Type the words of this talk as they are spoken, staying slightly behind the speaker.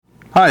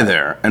Hi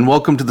there, and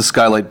welcome to the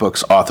Skylight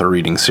Books author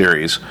reading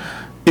series.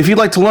 If you'd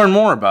like to learn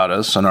more about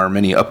us and our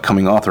many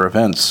upcoming author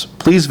events,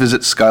 please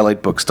visit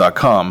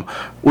skylightbooks.com,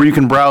 where you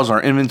can browse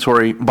our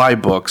inventory, buy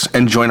books,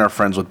 and join our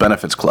Friends with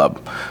Benefits Club.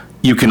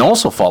 You can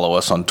also follow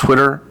us on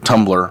Twitter,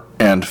 Tumblr,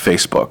 and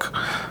Facebook.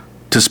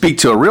 To speak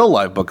to a real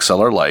live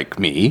bookseller like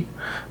me,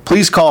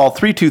 please call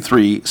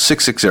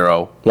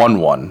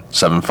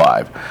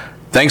 323-660-1175.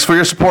 Thanks for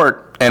your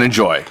support, and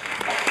enjoy.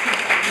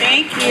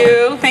 Thank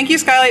you. Thank you,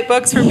 Skylight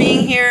Books, for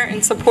being here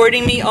and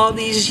supporting me all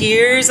these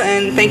years.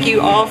 And thank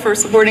you all for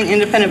supporting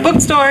independent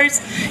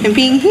bookstores and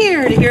being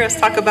here to hear us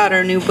talk about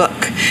our new book.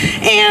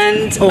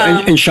 And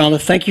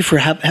Shauna, thank you for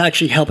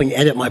actually helping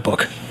edit my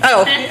book.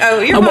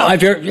 You're welcome. I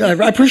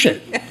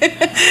appreciate it.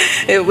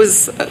 It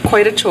was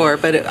quite a chore,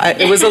 but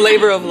it was a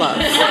labor of love.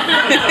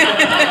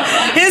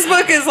 His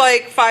book is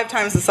like 5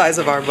 times the size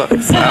of our book.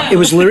 So. It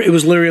was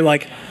literally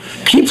like,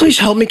 can you please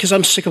help me because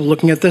I'm sick of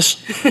looking at this?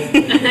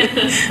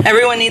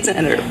 Everyone needs an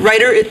editor.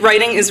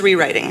 Writing is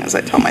rewriting, as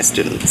I tell my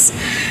students.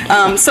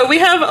 So we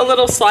have a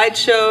little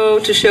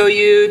slideshow to show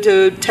you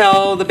to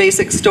tell the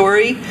basic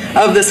story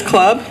of this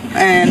club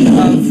and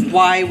of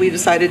why we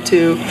decided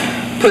to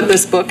put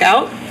this book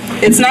out.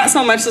 It's not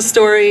so much the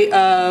story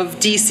of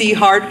DC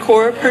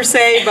hardcore per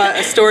se, but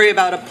a story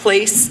about a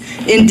place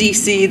in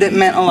DC that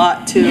meant a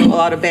lot to a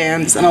lot of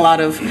bands and a lot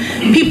of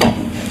people.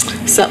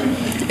 So,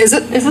 is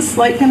this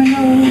light gonna go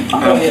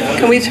off? Oh, yeah.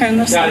 Can we turn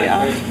this light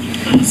off?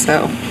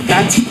 So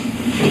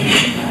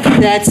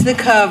that's the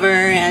cover,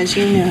 as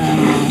you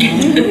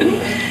know.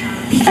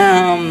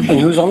 And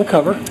who's on the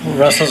cover?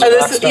 Russell's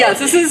Yes,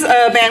 this is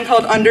a band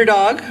called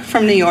Underdog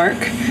from New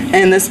York,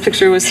 and this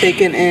picture was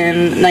taken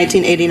in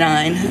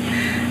 1989,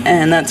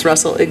 and that's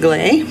Russell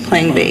Iglay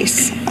playing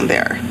bass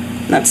there.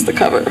 That's the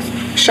cover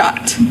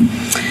shot.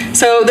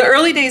 So the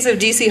early days of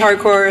DC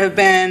hardcore have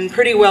been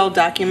pretty well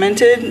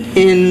documented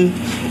in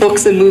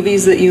books and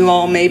movies that you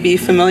all may be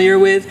familiar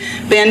with.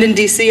 Banned in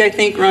DC, I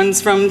think,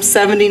 covers from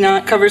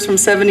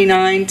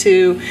 79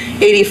 to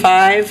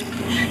 85.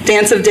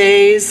 Dance of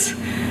Days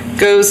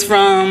goes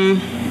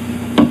from,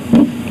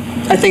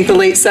 I think, the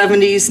late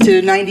 70s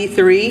to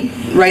 93,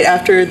 right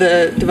after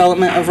the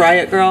development of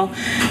Riot Grrrl.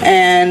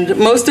 And in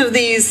most of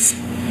these,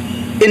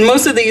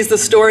 the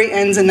story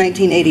ends in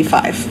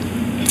 1985.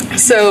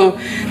 So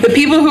the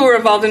people who were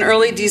involved in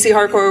early DC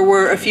hardcore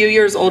were a few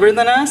years older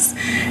than us,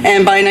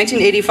 and by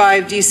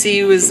 1985,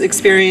 DC was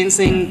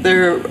experiencing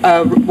their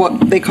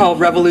what they call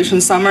Revolution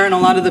Summer, and a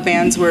lot of the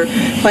bands were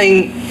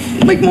playing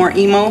like more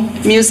emo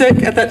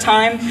music at that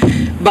time.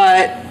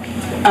 But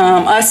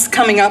us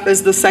coming up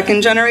as the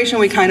second generation,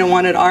 we kind of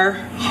wanted our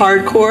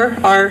hardcore,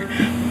 our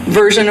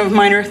version of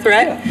Minor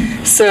Threat.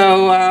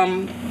 So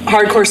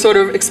hardcore sort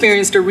of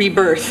experienced a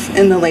rebirth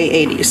in the late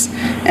 80s,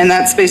 and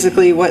that's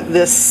basically what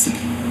this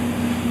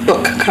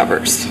book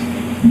covers.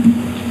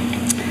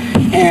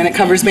 And it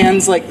covers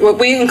bands like,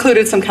 we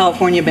included some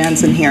California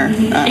bands in here,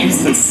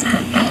 since we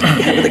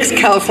have a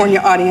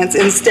California audience.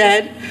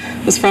 Instead,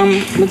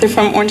 were they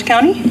from Orange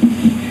County?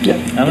 Yeah.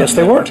 Yes,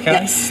 they were.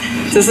 Yes.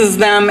 This is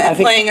them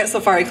playing at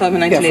Safari Club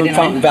in 1989. Yeah,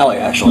 from Fountain Valley,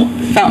 actually.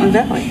 Fountain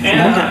Valley.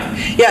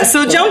 Yeah,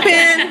 so jump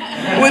in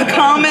with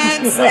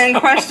comments and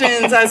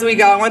questions as we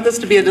go. I want this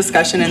to be a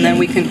discussion, and then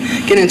we can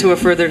get into a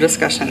further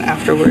discussion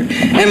afterward.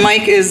 And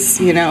Mike is,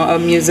 a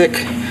music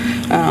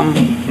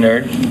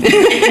nerd.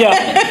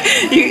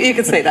 Yeah. you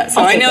could say that.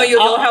 So I know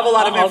you'll have a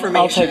lot of information.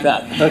 I'll take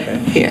that. Okay.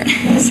 Here.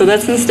 So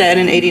that's Instead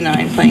in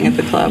 89 playing at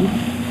the club.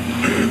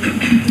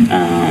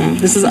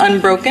 This is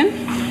Unbroken.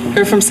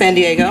 They're from San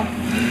Diego.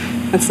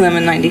 That's them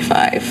in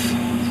 95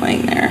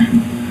 playing there.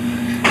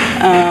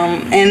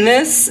 And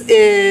this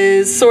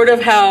is sort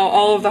of how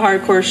all of the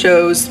hardcore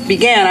shows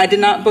began. I did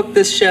not book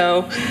this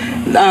show.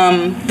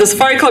 The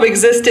Safari Club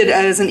existed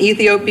as an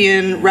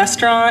Ethiopian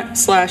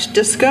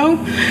restaurant/disco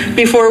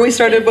before we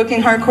started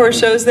booking hardcore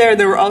shows there.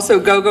 There were also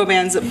go-go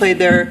bands that played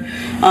there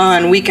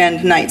on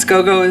weekend nights.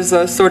 Go-go is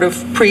a sort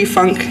of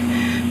pre-funk,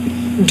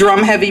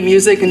 drum-heavy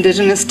music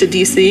indigenous to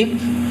DC.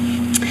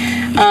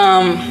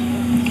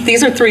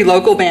 These are 3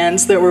 local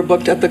bands that were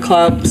booked at the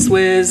club: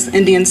 Swizz,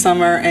 Indian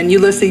Summer, and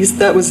Ulysses.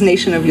 That was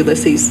Nation of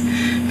Ulysses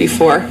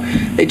before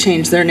they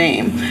changed their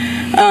name.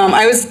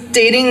 I was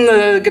dating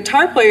the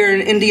guitar player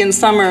in Indian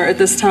Summer at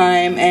this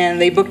time, and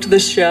they booked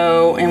this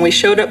show, and we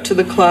showed up to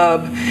the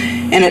club,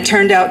 and it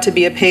turned out to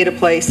be a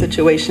pay-to-play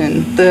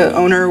situation. The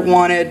owner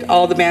wanted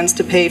all the bands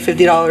to pay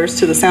 $50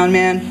 to the sound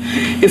man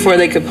before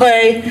they could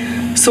play.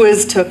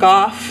 Swizz took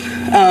off.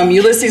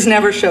 Ulysses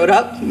never showed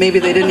up. Maybe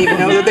they didn't even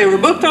know that they were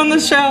booked on the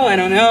show. I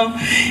don't know.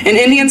 In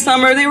Indian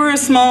Summer, they were a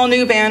small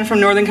new band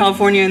from Northern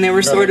California, and they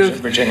were Northern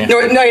Virginia.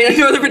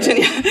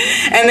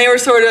 And they were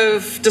sort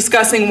of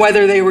discussing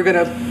whether they were going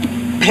to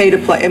pay to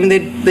play. I mean,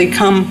 they'd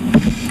come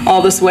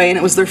all this way, and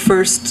it was their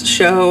first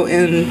show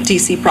in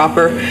DC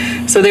proper.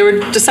 So they were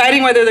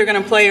deciding whether they're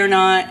going to play or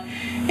not.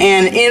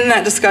 And in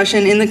that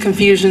discussion, in the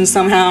confusion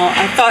somehow,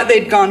 I thought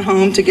they'd gone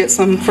home to get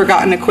some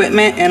forgotten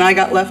equipment, and I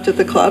got left at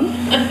the club.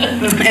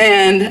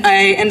 And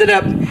I ended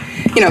up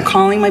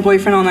calling my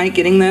boyfriend all night,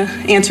 getting the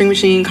answering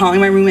machine, calling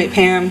my roommate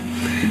Pam,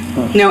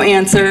 no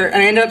answer.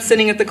 And I ended up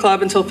sitting at the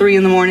club until 3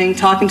 in the morning,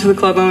 talking to the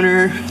club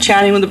owner,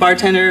 chatting with the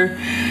bartender,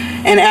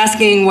 and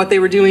asking what they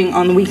were doing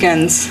on the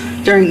weekends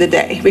during the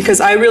day,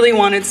 because I really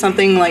wanted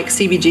something like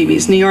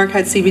CBGB's. New York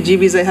had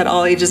CBGB's. They had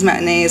all ages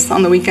matinees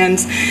on the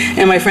weekends,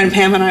 and my friend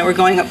Pam and I were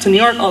going up to New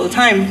York all the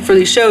time for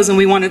these shows, and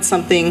we wanted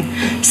something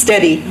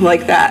steady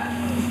like that,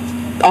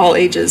 all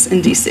ages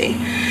in DC.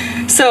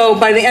 So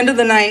by the end of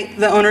the night,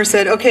 the owner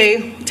said,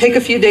 okay, take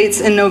a few dates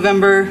in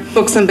November,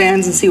 book some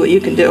bands and see what you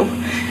can do.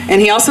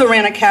 And he also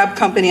ran a cab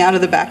company out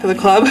of the back of the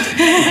club.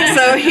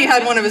 So he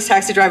had one of his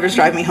taxi drivers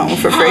drive me home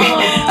for free.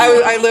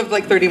 I lived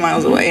like 30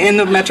 miles away, and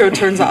the metro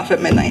turns off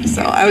at midnight.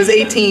 So I was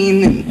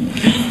 18,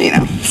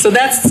 and so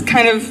that's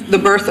kind of the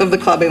birth of the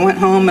club. I went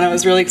home and I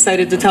was really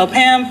excited to tell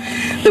Pam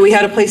that we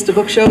had a place to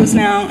book shows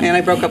now, and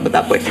I broke up with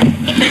that boyfriend.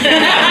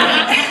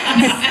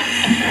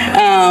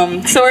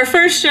 So our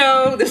first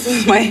show, this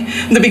is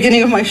the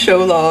beginning of my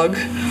show log,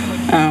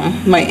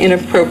 my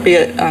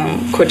inappropriate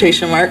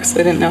quotation marks. I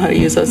didn't know how to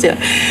use those yet.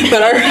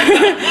 But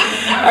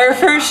our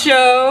first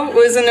show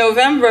was in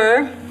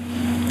November,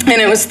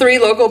 and it was 3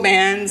 local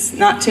bands,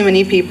 not too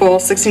many people,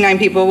 69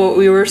 people, but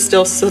we were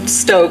still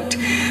stoked.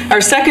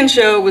 Our second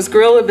show was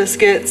Gorilla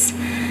Biscuits,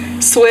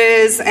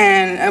 Swizz,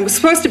 and it was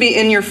supposed to be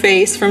In Your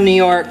Face from New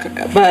York,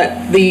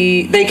 but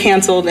they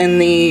canceled,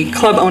 and the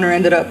club owner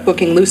ended up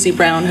booking Lucy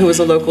Brown, who was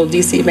a local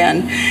DC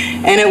band,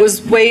 and it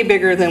was way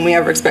bigger than we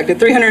ever expected.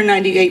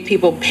 398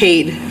 people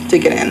paid to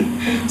get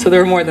in, so there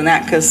were more than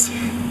that because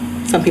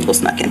some people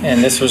snuck in.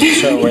 And this was the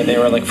show where they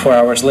were like 4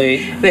 hours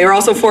late. They were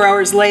also 4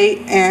 hours late,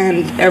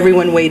 and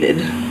everyone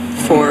waited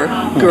for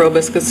Gorilla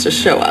Biscuits to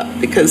show up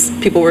because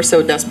people were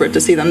so desperate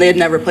to see them. They had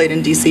never played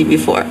in DC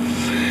before.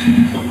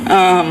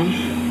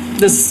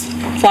 This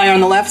flyer on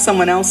the left,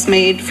 someone else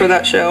made for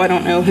that show, I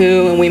don't know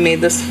who, and we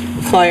made this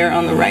flyer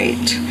on the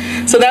right.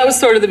 So that was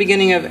sort of the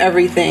beginning of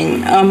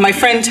everything. My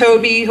friend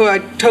Toby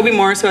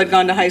Morris, who I'd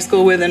gone to high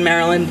school with in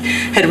Maryland,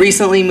 had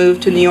recently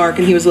moved to New York,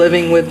 and he was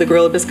living with the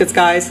Gorilla Biscuits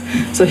guys,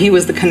 so he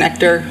was the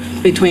connector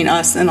between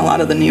us and a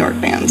lot of the New York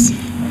bands.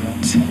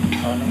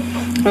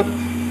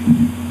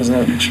 Wasn't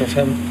there a picture of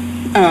him?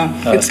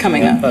 It's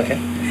coming up. Okay.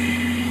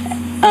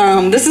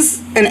 This is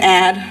an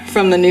ad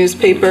from the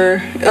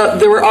newspaper.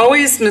 There were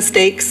always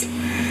mistakes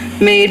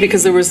made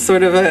because there was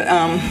sort of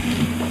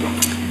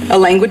a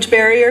language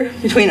barrier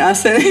between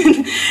us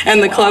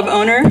and the club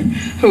owner,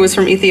 who was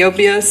from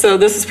Ethiopia. So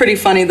this is pretty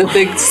funny. The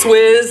big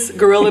Swizz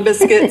Gorilla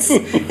Biscuits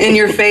In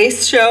Your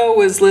Face show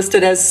was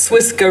listed as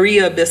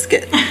Swissgaria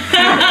Biscuit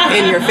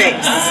In Your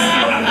Face,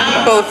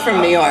 both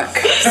from New York.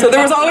 So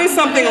there was always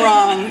something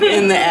wrong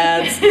in the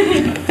ads.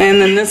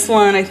 And then this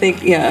one, I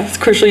think, it's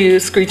Crucial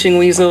Use, Screeching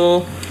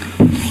Weasel,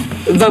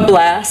 The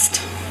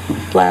Blast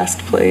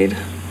played.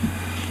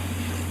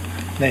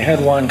 They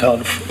had one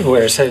called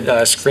where it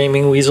said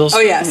Screaming Weasels. Oh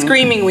yeah,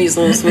 Screaming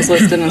Weasels was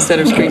listed instead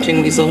of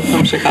Screeching Weasel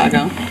from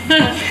Chicago.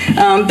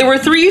 There were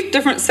 3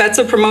 different sets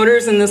of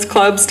promoters in this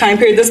club's time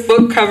period. This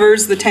book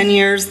covers the 10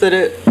 years that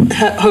it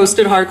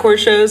hosted hardcore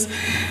shows.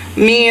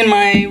 Me and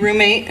my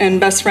roommate and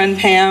best friend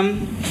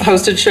Pam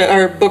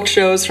booked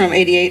shows from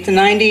 88 to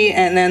 90,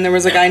 and then there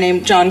was a guy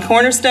named John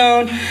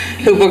Cornerstone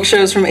who booked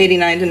shows from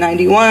 89 to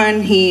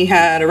 91. He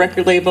had a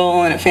record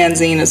label and a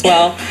fanzine as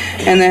well.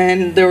 And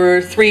then there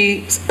were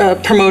 3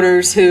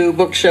 promoters who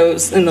booked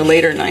shows in the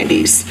later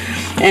 90s.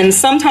 And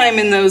sometime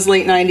in those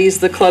late 90s,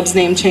 the club's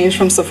name changed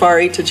from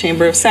Safari to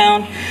Chamber of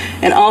Sound.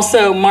 And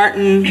also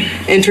Martin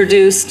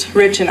introduced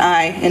Rich and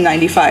I in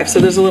 95.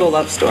 So there's a little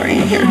love story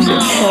in here.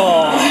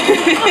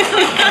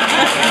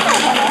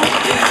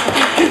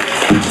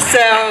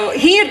 So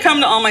he had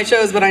come to all my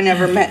shows, but I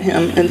never met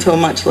him until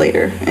much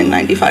later in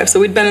 95. So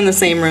we'd been in the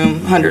same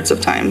room hundreds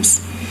of times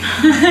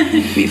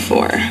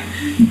before.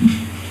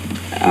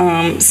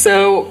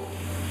 So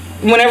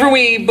whenever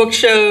we booked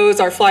shows,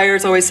 our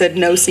flyers always said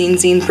No Scene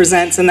Zine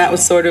Presents, and that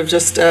was sort of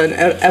just an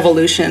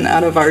evolution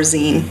out of our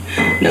zine,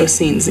 No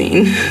Scene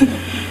Zine.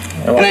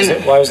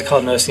 Why was it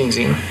called No Scene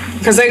Zine?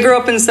 Because I grew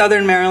up in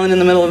southern Maryland in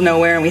the middle of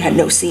nowhere, and we had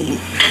no scene.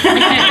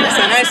 And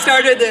I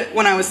started it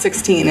when I was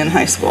 16 in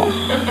high school.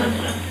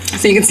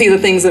 So you can see the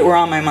things that were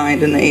on my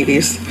mind in the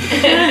 80s.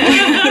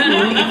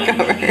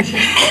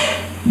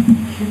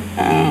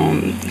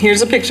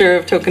 Here's a picture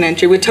of Token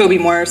Entry with Toby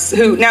Morris,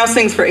 who now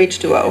sings for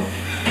H2O.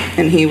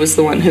 And he was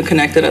the one who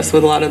connected us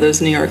with a lot of those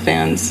New York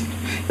bands.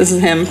 This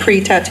is him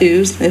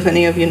pre-tattoos, if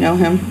any of you know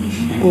him,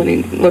 what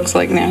he looks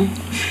like now.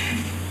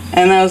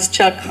 And that was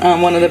Chuck,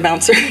 one of the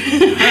bouncers.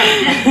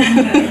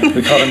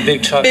 We call him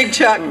Big Chuck. Big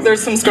Chuck.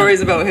 There's some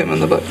stories about him in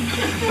the book.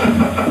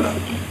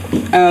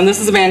 This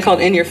is a band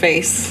called In Your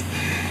Face.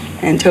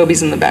 And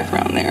Toby's in the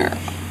background there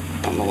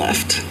on the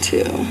left,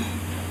 too.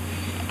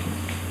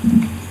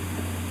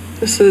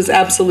 This is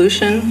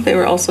Absolution. They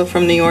were also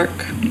from New York.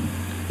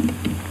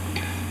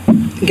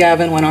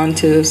 Gavin went on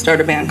to start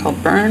a band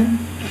called Burn.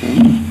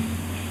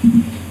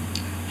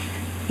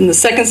 And the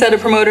second set of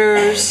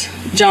promoters,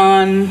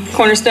 John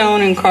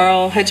Cornerstone and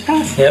Carl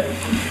Hedgepath. Yep.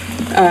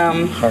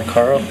 Hard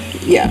Carl.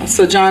 Yeah,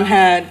 so John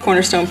had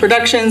Cornerstone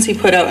Productions. He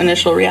put out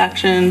Initial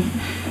Reaction,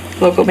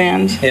 local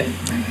band. Yep.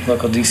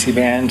 Local DC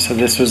band. So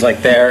this was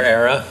like their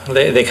era.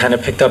 They kind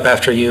of picked up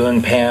after you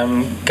and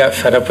Pam got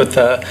fed up with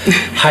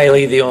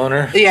Hailey, the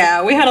owner.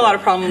 Yeah, we had a lot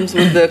of problems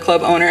with the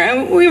club owner,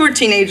 and we were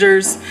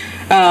teenagers.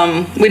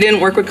 We didn't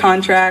work with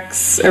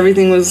contracts.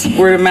 Everything was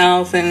word of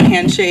mouth and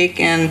handshake.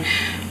 And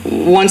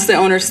once the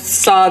owner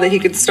saw that he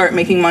could start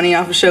making money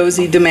off of shows,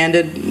 he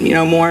demanded,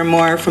 more and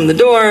more from the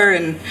door,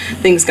 and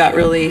things got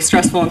really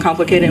stressful and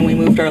complicated. And we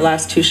moved our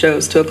last 2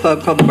 shows to a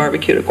club called the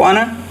Barbecued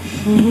Iguana,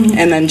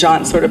 and then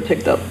John sort of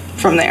picked up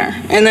from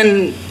there. And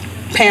then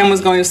Pam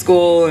was going to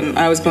school, and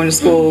I was going to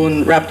school,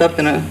 and wrapped up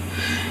in a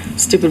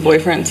stupid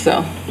boyfriend,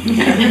 so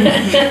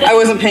I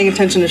wasn't paying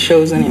attention to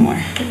shows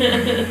anymore.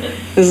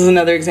 This is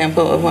another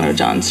example of one of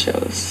John's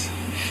shows.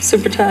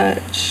 Super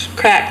Touch,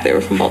 Crack, they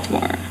were from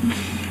Baltimore.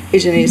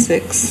 Agent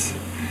 86.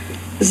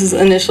 This is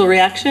Initial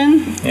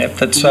Reaction. Yep,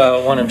 that's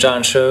one of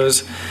John's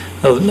shows.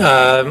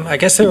 I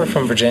guess they were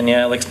from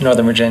Virginia, like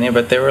Northern Virginia,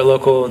 but they were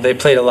local. They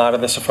played a lot of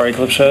the Safari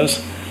Club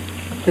shows.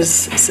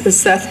 Is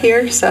Seth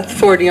here? Seth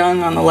Ford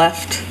Young on the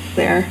left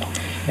there.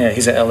 Yeah,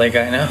 he's an LA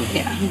guy now.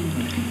 Yeah.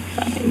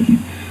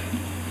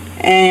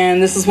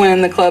 And this is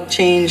when the club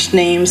changed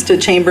names to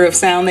Chamber of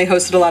Sound. They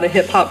hosted a lot of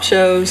hip-hop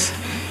shows.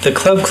 The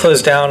club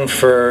closed down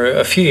for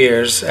a few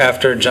years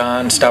after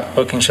John stopped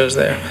booking shows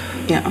there.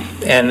 Yeah.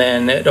 And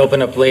then it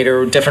opened up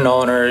later, different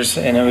owners,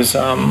 and it was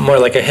more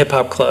like a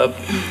hip-hop club.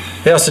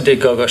 They also did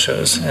go-go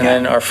shows. And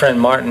then our friend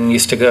Martin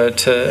used to go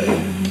to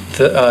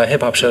the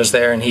hip-hop shows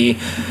there, and he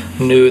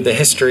knew the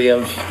history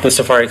of the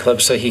Safari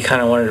Club, so he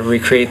kind of wanted to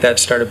recreate that,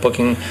 started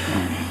booking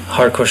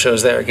hardcore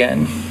shows there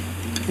again.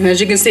 And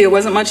as you can see, it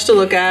wasn't much to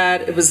look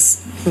at. It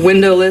was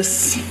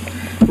windowless,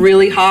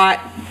 really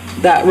hot.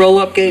 That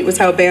roll-up gate was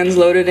how bands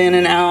loaded in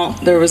and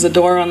out. There was a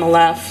door on the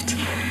left.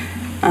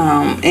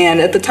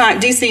 And at the time,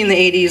 DC in the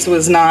 80s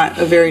was not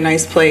a very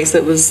nice place.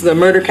 It was the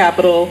murder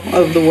capital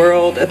of the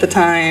world at the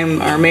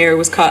time. Our mayor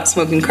was caught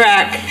smoking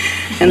crack,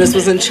 and this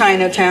was in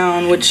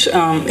Chinatown, which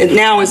it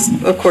now is,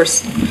 of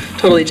course,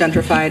 totally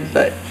gentrified,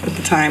 but at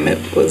the time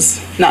it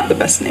was not the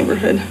best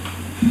neighborhood.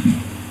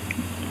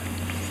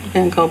 A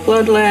band called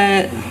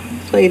Bloodlet,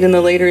 played in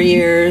the later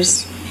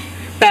years.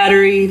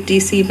 Battery,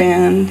 DC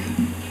band.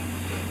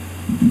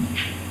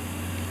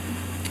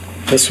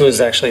 This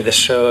was actually the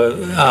show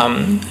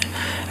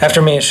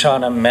after me and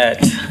Shauna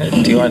met.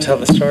 Do you want to tell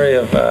the story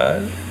of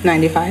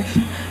 95.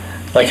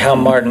 like how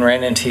Martin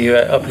ran into you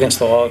up against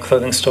the wall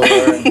clothing store?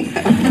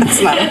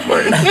 It's not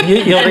important.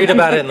 You'll read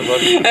about it in the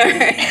book. All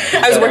right.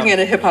 I was working at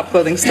a hip-hop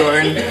clothing store,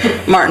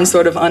 and Martin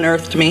sort of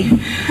unearthed me.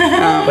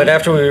 But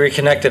after we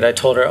reconnected, I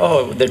told her,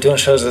 oh, they're doing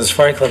shows at the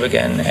Safari Club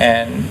again,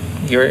 and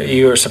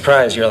you were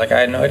surprised. You were like,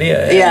 I had no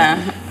idea. And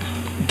Yeah.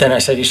 then I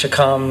said, you should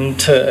come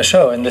to a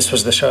show, and this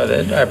was the show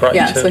that I brought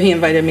Yeah, you to. so he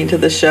invited me to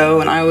the show,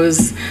 and I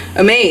was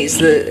amazed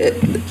that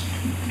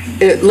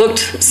it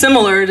looked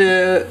similar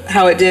to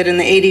how it did in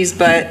the 80s,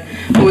 but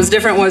what was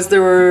different was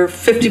there were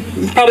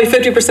probably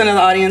 50% of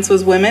the audience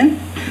was women,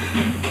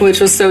 which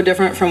was so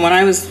different from when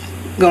I was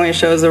going to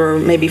shows. There were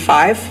maybe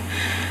 5.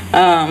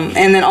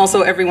 And then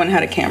also everyone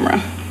had a camera,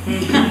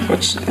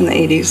 which in the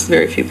 80s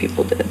very few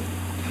people did.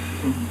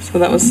 So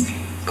that was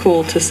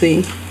cool to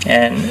see.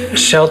 And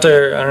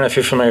Shelter, I don't know if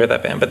you're familiar with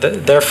that band, but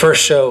their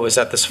first show was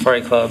at the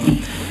Safari Club.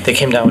 They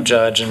came down with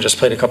Judge and just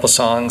played a couple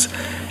songs.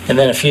 And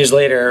then a few years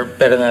later,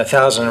 Better Than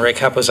 1,000, Ray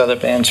Capo's other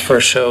band's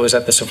first show was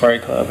at the Safari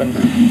Club. And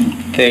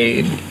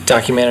they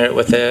documented it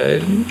with their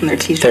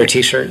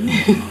t-shirt.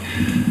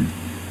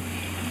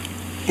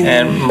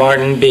 And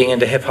Martin, being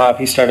into hip-hop,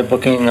 he started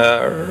booking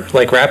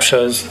like rap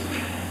shows.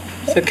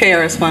 So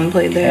KRS-One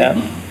played there.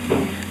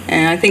 Yeah.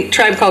 And I think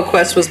Tribe Called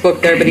Quest was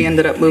booked there, but he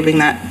ended up moving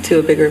that to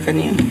a bigger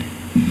venue.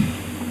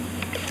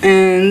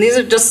 And these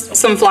are just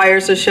some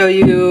flyers to show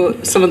you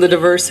some of the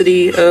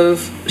diversity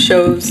of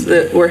shows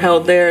that were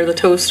held there. The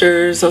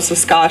Toasters, also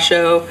Ska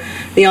Show.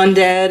 The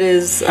Undead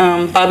is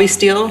Bobby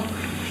Steele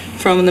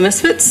from the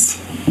Misfits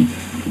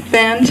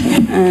band,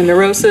 and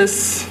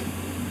Neurosis.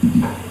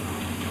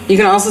 You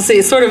can also see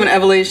it's sort of an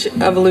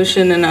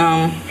evolution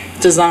in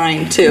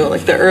design too.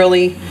 Like the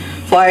early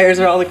flyers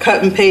are all the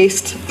cut and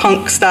paste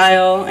punk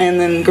style, and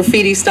then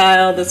graffiti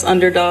style. That's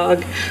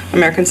Underdog,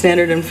 American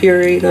Standard, and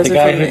Fury. Those The are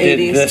guy from who the did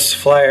 80s. this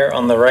flyer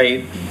on the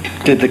right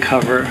did the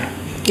cover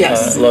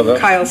Yes, logo.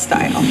 Kyle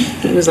Style.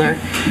 He was our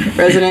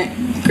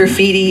resident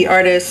graffiti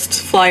artist,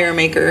 flyer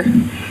maker.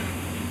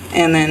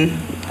 And then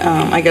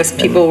I guess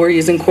people were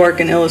using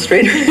Quark and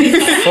Illustrator.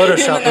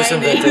 Photoshop was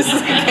invented.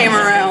 Came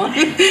around.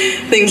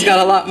 Things got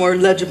a lot more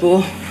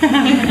legible.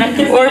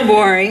 Or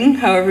boring,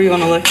 however you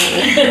want to look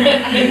at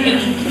it.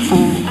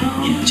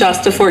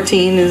 Josta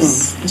 14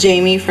 is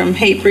Jamie from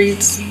Hate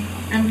Breeds.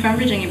 I'm from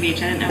Virginia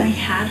Beach. I didn't know we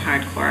had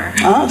hardcore.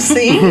 Oh,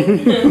 see?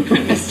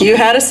 You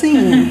had a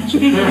scene.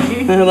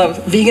 I love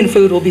it. Vegan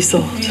food will be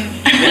sold.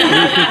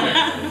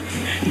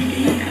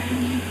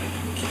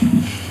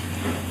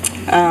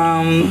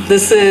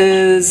 This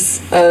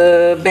is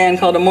a band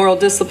called Immoral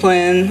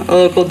Discipline, a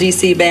local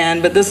DC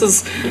band, but this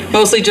is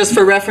mostly just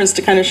for reference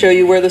to kind of show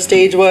you where the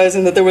stage was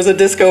and that there was a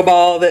disco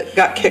ball that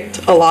got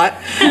kicked a lot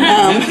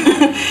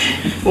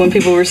when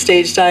people were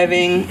stage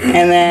diving.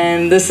 And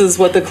then this is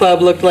what the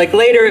club looked like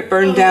later. It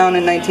burned down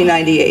in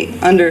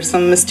 1998 under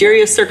some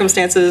mysterious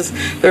circumstances.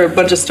 There are a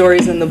bunch of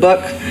stories in the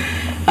book.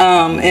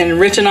 And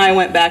Rich and I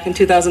went back in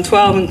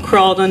 2012 and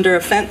crawled under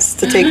a fence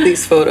to take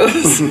these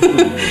photos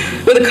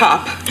with a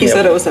cop. He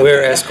said it was okay. We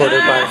were escorted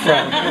by a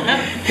friend.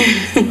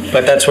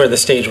 But that's where the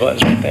stage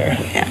was, right there.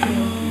 Yeah.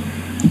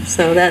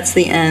 So that's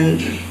the end.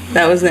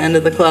 That was the end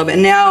of the club.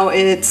 And now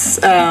it's,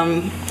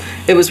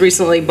 it was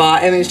recently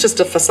bought. I mean, it's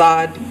just a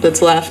facade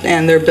that's left,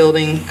 and they're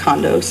building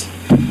condos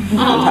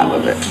on top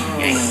of it. So.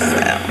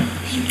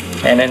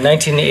 And in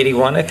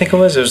 1981, I think it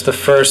was the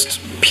first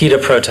PETA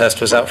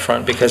protest was out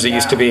front because it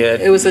used to be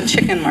It was a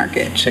chicken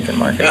market. chicken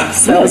market.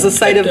 So it was the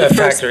site of the A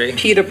first factory.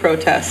 PETA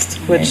protest,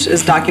 which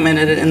is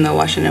documented in the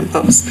Washington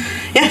Post.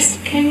 Yes?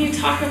 Can you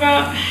talk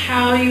about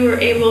how you were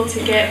able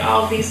to get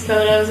all these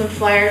photos and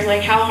flyers?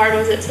 Like, how hard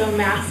was it to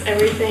amass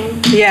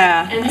everything?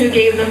 Yeah. And who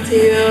gave them to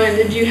you? And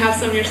did you have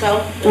some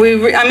yourself?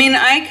 I mean,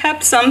 I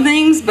kept some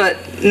things, but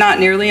not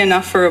nearly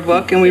enough for a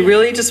book, and we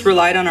really just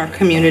relied on our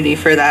community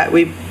for that.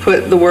 We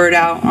put the word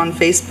out on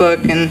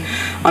Facebook and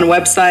on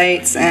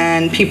websites,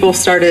 and people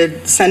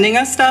started sending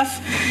us stuff.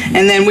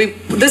 And then we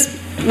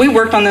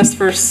worked on this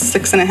for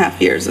 6.5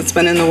 years. It's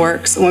been in the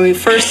works. When we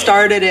first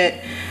started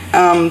it,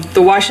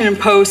 the Washington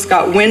Post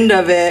got wind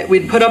of it.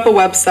 We'd put up a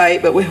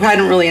website, but we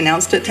hadn't really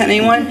announced it to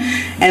anyone.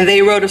 And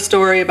they wrote a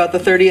story about the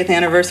 30th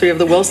anniversary of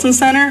the Wilson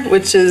Center,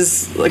 which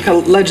is like a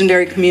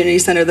legendary community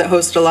center that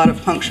hosts a lot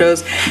of punk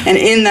shows. And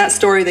in that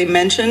story, they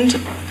mentioned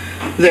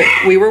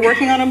that we were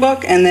working on a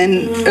book. And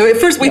then at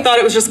first we thought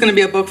it was just going to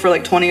be a book for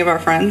like 20 of our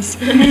friends.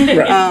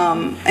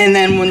 And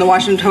then when the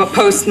Washington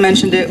Post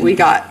mentioned it, we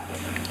got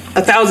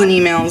 1,000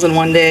 emails in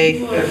one day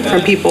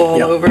from people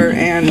all over,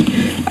 and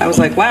I was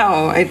like,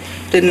 wow, I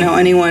didn't know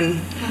anyone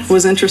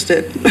was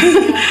interested.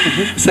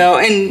 So,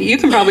 and you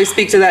can probably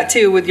speak to that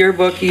too with your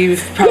book.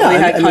 You've probably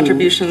had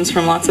contributions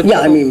from lots of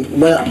people. Yeah, I mean,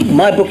 well,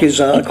 my book is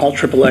called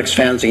Triple X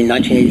Fanzine,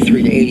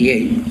 1983 to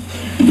 88.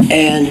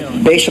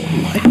 And basically,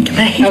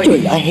 I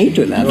hate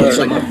doing that. It's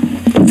like,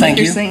 thank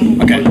you.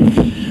 Okay.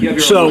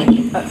 So,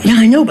 yeah,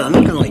 I know, but I'm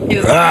not going to like,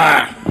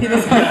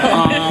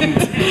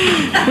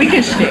 We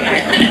can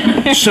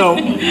share. So,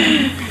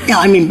 yeah,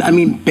 I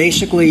mean,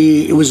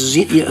 basically, it was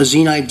a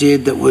zine I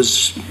did that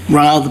was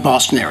run out of the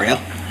Boston area,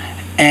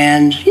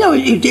 and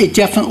it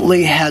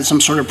definitely had some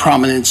sort of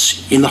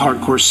prominence in the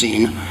hardcore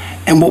scene.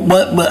 And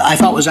what I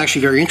thought was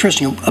actually very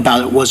interesting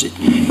about it was it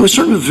was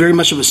sort of very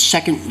much of a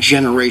second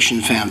generation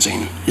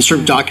fanzine. It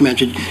sort of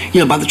documented,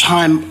 by the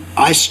time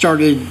I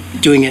started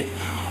doing it,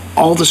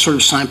 all the sort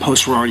of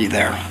signposts were already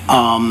there.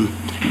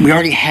 We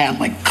already had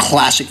like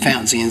classic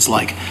fanzines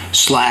like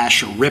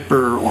Slash or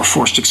Ripper or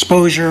Forced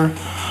Exposure,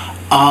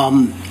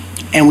 and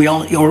we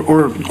all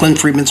or Glenn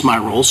Friedman's My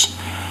Rules,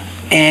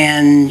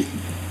 and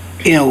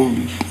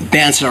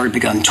bands had already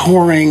begun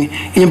touring.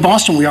 And in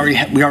Boston, we already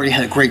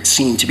had a great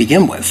scene to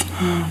begin with.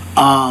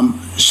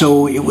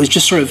 So it was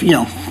just sort of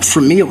for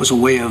me it was a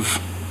way of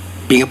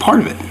being a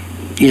part of it.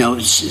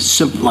 It's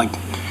simple like.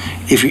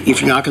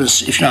 If you're not going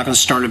to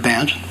start a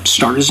band,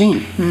 start a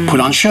zine, put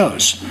on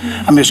shows.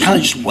 I mean, it's kind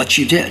of just what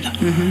you did,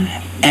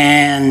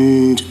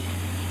 and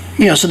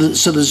so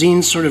the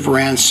zine sort of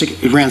ran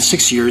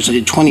 6 years. I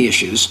did 20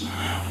 issues,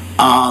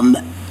 and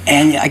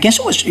I guess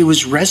it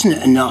was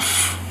resonant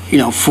enough,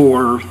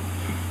 for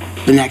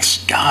the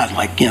next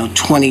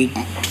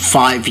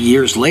 25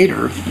 years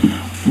later,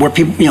 where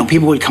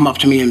people would come up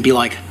to me and be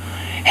like,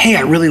 "Hey,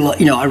 I really love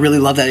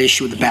that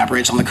issue with the Bad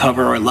Brains on the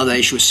cover, or I love that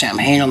issue with Sam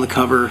Hain on the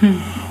cover."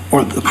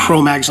 Or the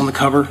Cro-Mags on the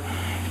cover,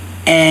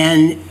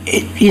 and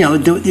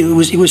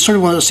it was sort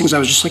of one of those things. I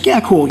was just like, yeah,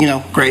 cool,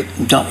 great,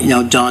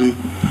 done.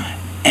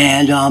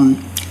 And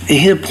it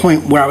hit a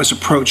point where I was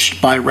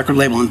approached by a record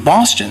label in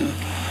Boston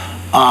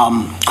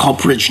called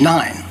Bridge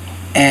 9,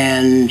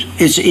 and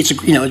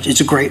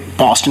it's a great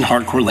Boston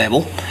hardcore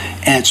label,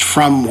 and it's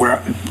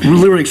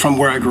literally from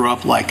where I grew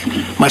up. Like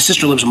my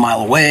sister lives a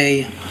mile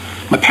away,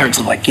 my parents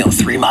live like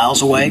 3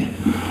 miles away,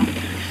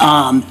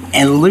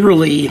 and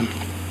literally.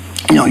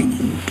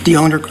 The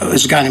owner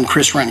is a guy named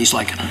Chris Wren. He's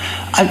like,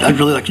 I'd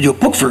really like to do a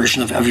book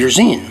version of your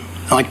zine.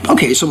 I'm like,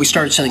 okay, so we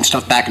started sending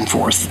stuff back and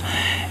forth.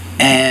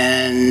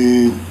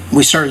 And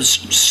we started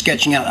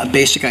sketching out a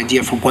basic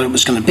idea for what it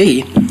was going to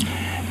be.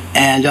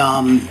 And,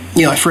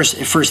 at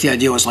first the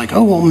idea was like,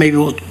 oh, well, maybe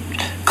we'll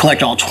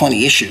collect all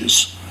 20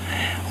 issues.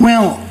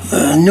 Well,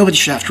 nobody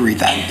should have to read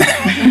that.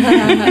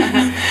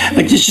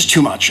 Like, it's just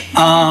too much.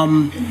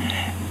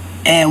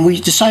 And we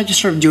decided to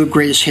sort of do a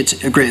greatest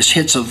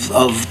hits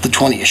of the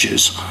 20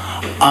 issues.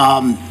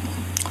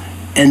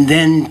 And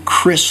then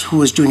Chris, who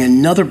was doing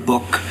another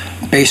book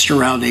based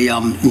around a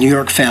New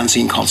York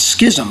fanzine called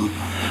Schism,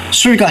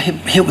 sort of got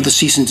hit with a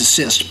cease and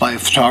desist by a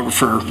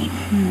photographer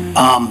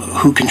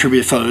who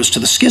contributed photos to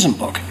the Schism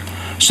book.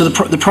 So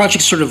the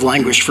project sort of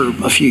languished for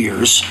a few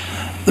years.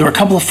 there were a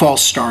couple of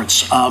false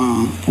starts.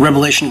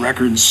 Revelation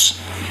Records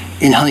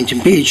in Huntington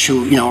Beach,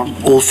 who, are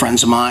old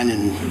friends of mine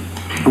and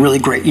a really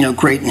great,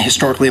 great and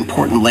historically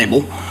important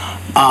label,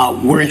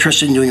 were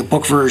interested in doing a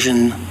book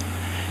version,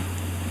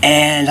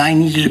 and I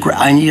needed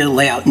a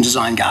layout and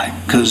design guy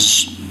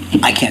because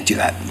I can't do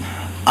that.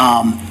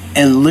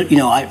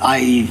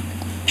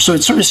 So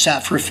it sort of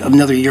sat for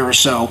another year or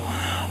so.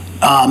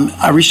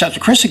 I reached out to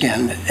Chris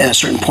again at a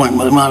certain point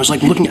when I was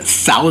looking at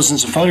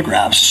thousands of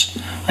photographs.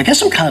 I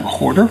guess I'm kind of a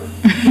hoarder.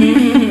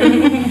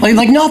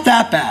 like not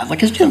that bad.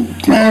 It's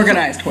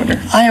Organized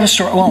hoarder. I have a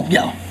store. Well,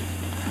 yeah,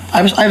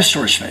 I have a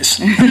storage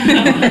space.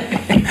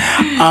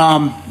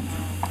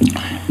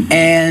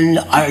 And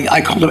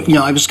I called it.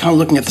 I was kind of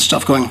looking at the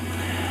stuff, going,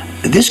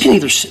 this can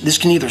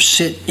either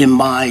sit in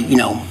my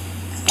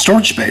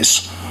storage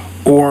space,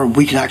 or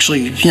we can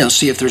actually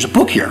see if there's a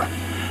book here.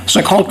 So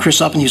I called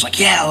Chris up and he was like,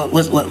 yeah,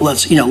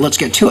 let's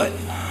get to it.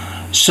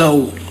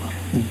 So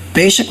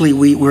basically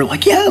we were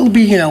like, yeah, it'll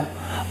be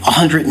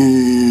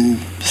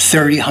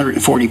 130,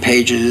 140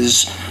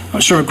 pages,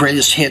 sort of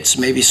greatest hits,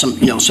 maybe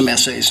some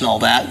essays and all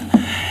that.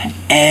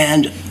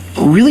 And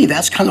really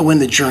that's kind of when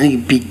the journey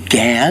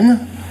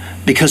began,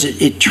 because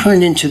it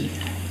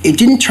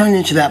didn't turn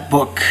into that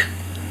book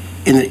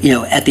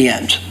at the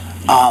end.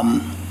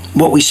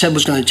 What we said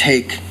was going to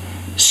take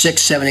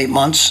 6, 7, 8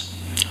 months,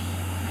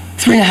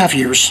 3.5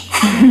 years.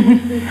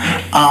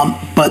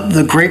 But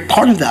the great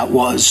part of that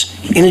was,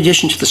 in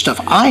addition to the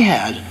stuff I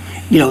had,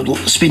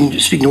 speaking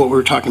to what we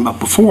were talking about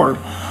before,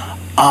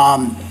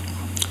 I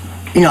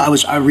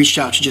reached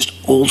out to just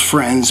old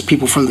friends,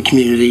 people from the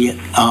community, and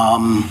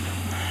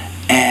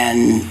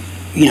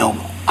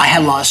I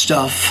had a lot of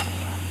stuff.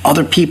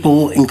 Other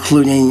people,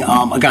 including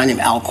a guy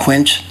named Al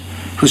Quint,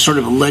 who's sort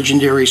of a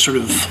legendary sort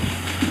of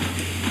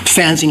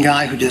fanzine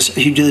guy who did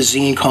a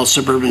zine called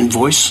Suburban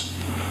Voice.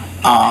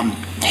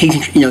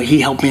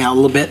 He helped me out a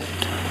little bit,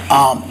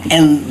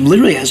 and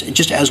literally as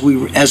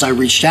I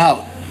reached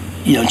out,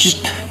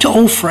 just to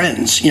old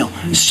friends,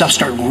 stuff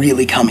started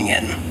really coming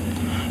in.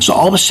 So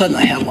all of a sudden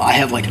I have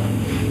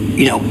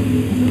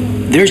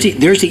there's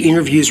the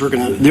interviews that we're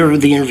gonna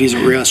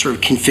sort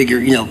of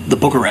configure the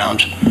book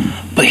around,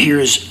 but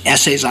here's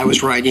essays I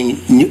was writing.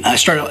 I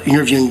started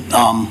interviewing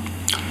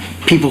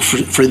people for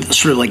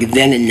sort of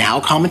then and now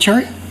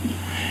commentary.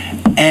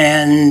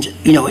 And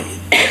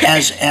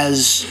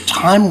as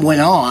time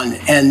went on,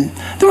 and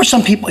there were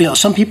some people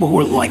who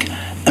were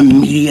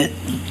immediate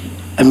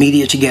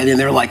to get in.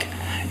 They're I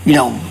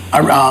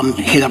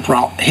hit up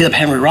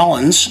Henry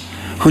Rollins,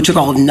 who took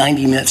all of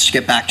 90 minutes to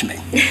get back to me.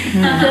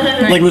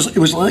 It was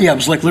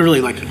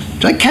literally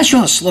did I catch you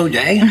on a slow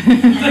day?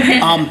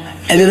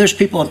 And then there's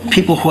people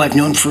who I've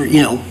known for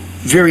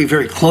very,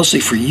 very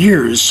closely for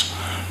years,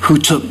 who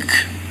took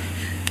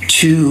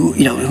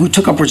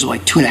upwards of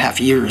 2.5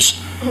 years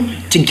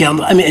to get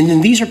them. I mean, and then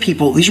these are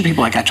people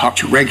I talk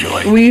to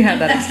regularly. We had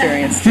that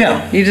experience too.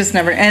 Yeah. You just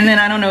never, and then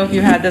I don't know if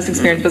you had this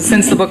experience, but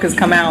since the book has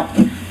come out,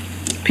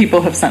 people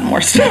have sent more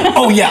stuff.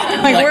 Oh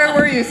yeah. Where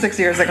were you 6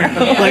 years ago? We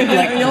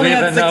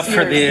have enough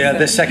for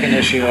the second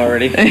issue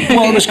already.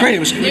 Well, it was great.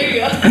 It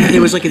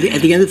was at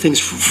the end of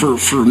things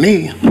for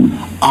me,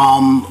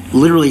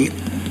 literally,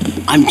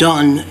 I'm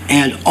done,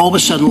 and all of a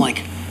sudden,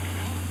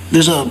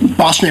 there's a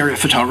Boston area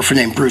photographer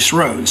named Bruce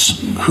Rhodes,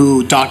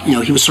 who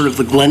he was sort of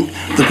the Glenn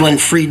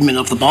Friedman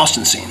of the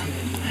Boston scene,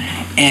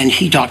 and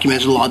he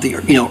documented a lot of the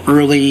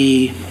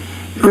early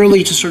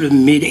to sort of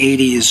mid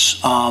 '80s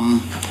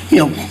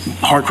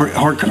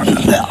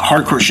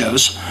hardcore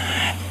shows,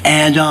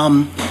 and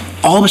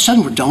all of a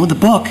sudden we're done with the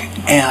book,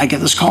 and I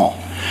get this call,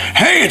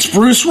 "Hey, it's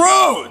Bruce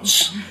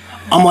Rhodes."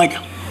 I'm like,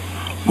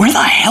 where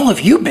the hell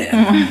have you been?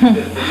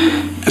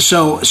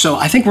 So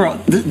I think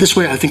this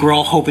way. I think we're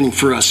all hoping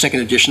for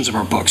second editions of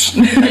our books.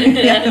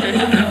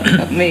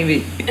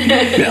 Maybe.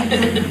 Yeah.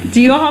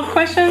 Do you all have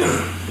questions?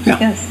 Yeah.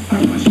 Yes.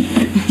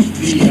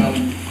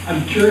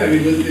 I'm curious. I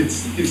mean,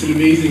 it's an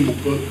amazing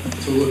book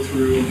to look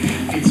through,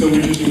 and it's so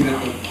interesting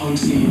that the punk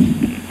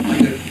scene,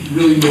 a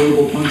really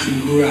notable punk scene,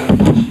 grew out of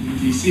Washington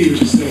D.C.,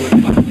 which is still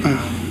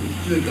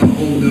the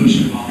whole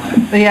notion of all that.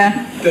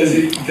 Yeah.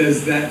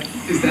 Is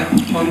that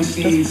punk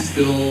scene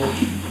still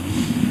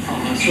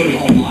sort of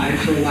alive,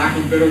 for lack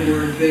of a better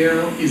word?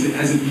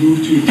 Has it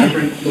moved to a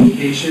different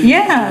location?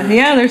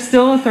 Yeah. There's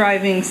still a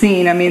thriving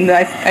scene. I mean,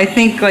 I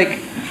think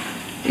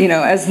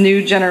as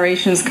new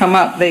generations come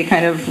up, they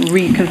kind of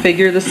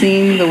reconfigure the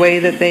scene the way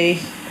that they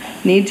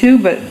need to.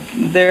 But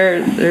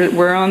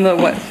we're on the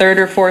third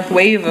or fourth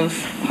wave of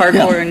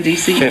hardcore in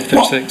DC. Fifth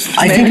or sixth.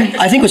 I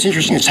think what's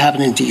interesting that's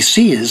happened in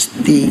DC is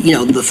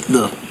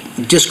the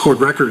Discord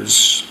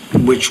Records,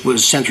 which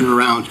was centered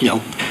around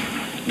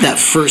that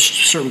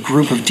first sort of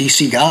group of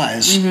DC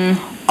guys.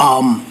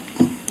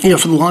 Mm-hmm.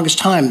 For the longest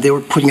time they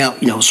were putting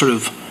out sort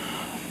of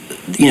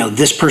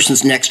this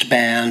person's next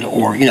band,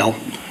 or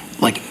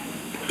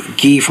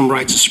Guy from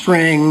Rites of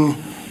Spring,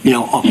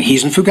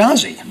 he's in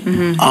Fugazi.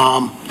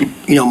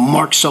 Mm-hmm.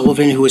 Mark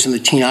Sullivan, who was in the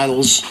Teen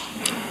Idols.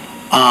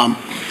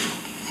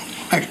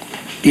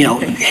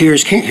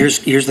 Here's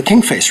the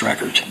Kingface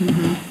record.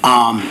 Mm-hmm.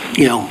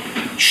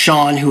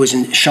 Sean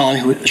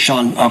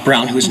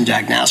Brown, who was in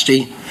Dag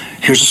Nasty.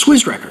 Here's a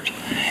Swizz record.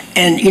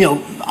 And,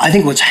 I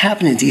think what's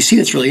happened in DC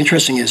that's really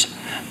interesting is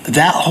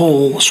that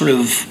whole sort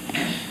of,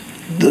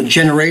 the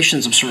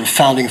generations of sort of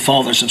founding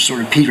fathers have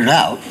sort of petered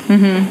out.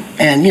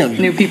 And,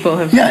 New people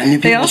have. Yeah, new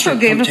They people also sort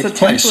of gave come us a take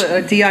place. template,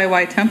 a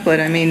DIY template.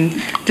 I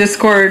mean,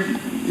 Discord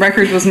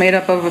Records was made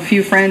up of a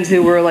few friends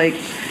who were like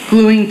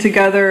gluing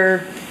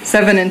together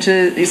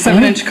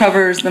 7-inch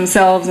covers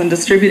themselves and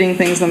distributing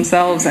things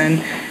themselves,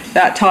 and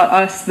that taught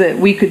us that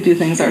we could do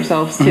things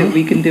ourselves too.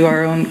 We can do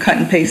our own cut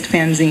and paste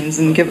fanzines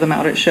and give them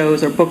out at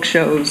shows or book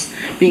shows,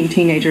 being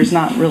teenagers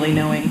not really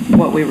knowing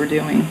what we were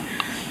doing.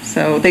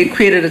 So they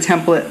created a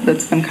template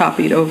that's been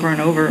copied over and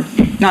over,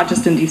 not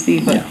just in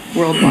DC, but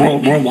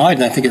worldwide. Worldwide,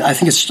 and I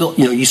think it's still,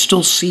 you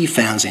still see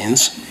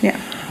fanzines. Yeah.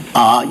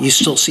 You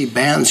still see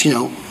bands,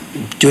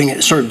 doing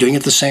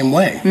it the same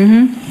way,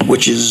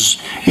 which is,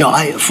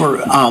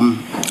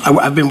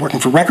 I've been working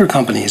for record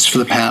companies for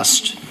the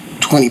past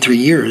 23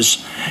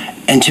 years,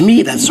 and to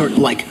me, that's sort of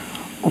like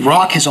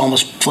rock has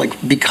almost like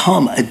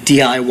become a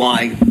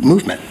DIY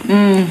movement.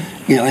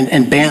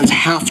 And bands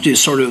have to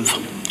sort of.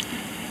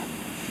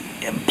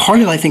 Part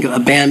of, I think, a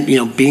band,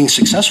 being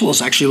successful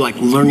is actually like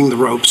learning the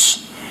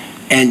ropes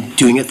and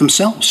doing it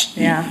themselves.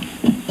 Yeah.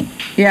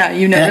 Yeah,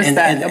 you noticed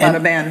that about a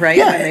band, right?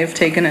 Yeah. When they've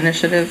taken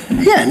initiative.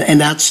 Yeah, and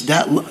that's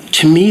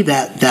to me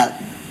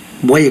that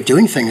way of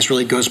doing things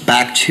really goes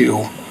back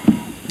to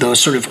those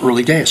sort of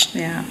early days.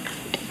 Yeah.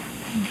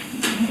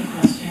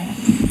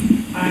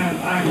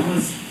 I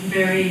was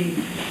very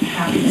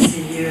happy to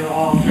see you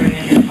all bring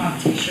in your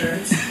punk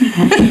t-shirts.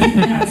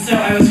 So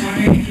I was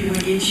wondering if you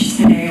would each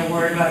say a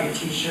word about your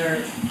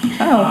t-shirt.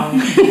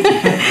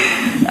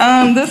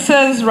 This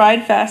says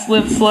 "Ride Fast,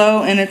 Live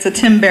Slow," and it's a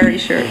Tim Barry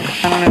shirt.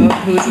 I don't know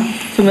who's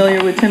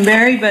familiar with Tim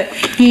Barry, but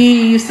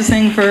he used to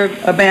sing for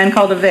a band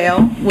called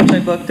Avail, which I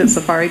booked at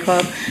Safari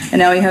Club, and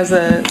now he has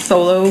a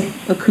solo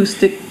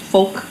acoustic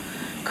folk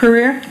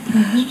career.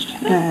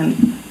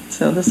 And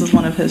so this is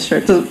one of his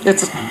shirts. So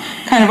it's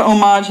kind of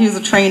homage. He's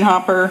a train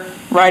hopper.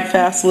 Ride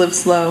fast, live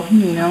slow.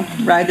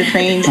 Ride the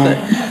trains, but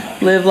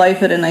live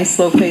life at a nice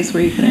slow pace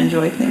where you can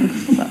enjoy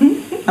things. So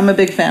I'm a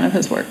big fan of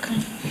his work.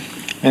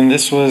 And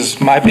this was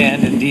my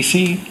band in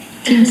DC.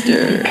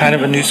 Teamster. Kind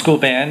of a new school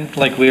band,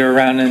 like we were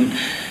around in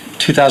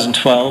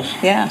 2012.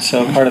 Yeah.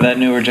 So part of that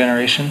newer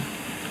generation.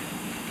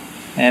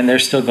 And they're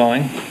still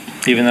going,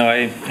 even though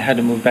I had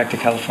to move back to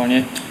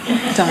California.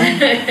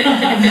 Darn.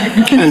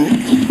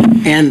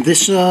 And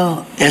this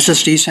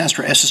SSD stands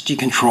for SSD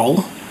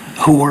Control,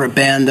 who were a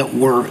band that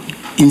were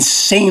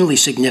insanely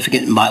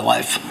significant in my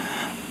life.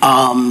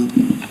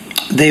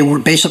 They were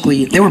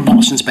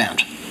Boston's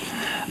band.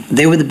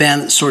 They were the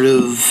band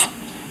that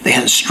they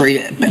had a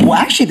straight, well,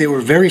 actually they were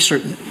very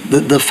certain,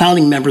 the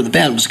founding member of the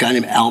band was a guy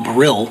named Al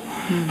Baril,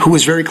 who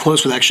was very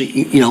close with actually,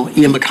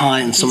 Ian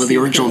MacKaye and some of the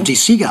original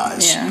DC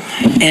guys. Yeah.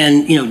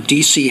 And,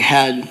 DC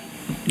had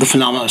the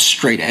phenomenon of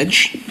straight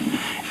edge.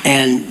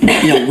 And,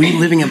 we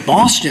living in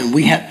Boston,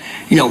 we had,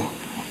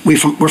 we're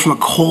from a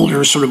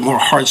colder, sort of more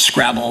hard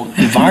scrabble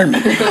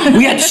environment.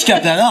 We had to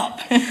step that up.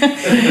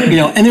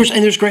 And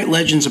there's great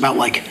legends about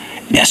like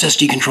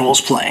SSD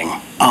Control's playing.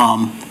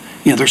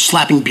 They're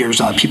slapping beers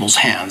out of people's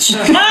hands.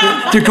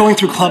 They're going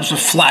through clubs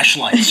with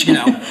flashlights,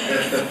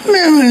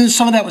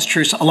 Some of that was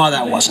true, a lot of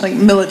that wasn't. Like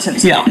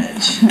militant. Yeah.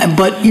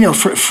 But,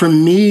 for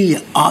me,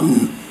 Al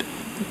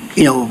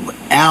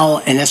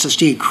and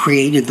SSD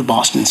created the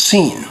Boston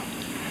scene.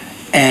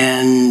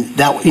 And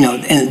that,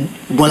 and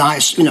when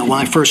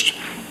I first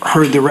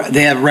heard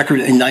they had a record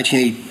in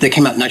they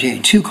came out in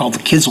 1982 called "The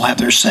Kids Will Have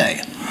Their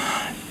Say,"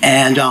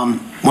 and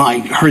when I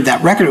heard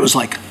that record, it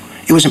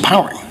was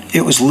empowering.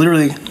 It was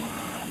literally,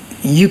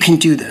 you can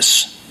do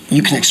this.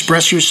 You can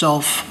express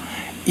yourself.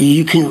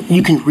 You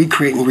can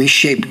recreate and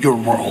reshape your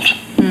world.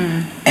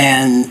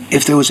 And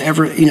if there was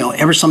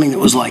ever something that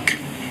was like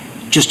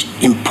just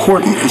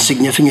important and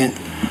significant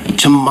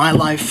to my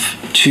life,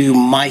 to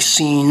my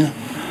scene.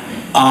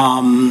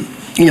 And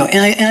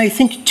I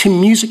think to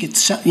music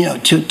itself,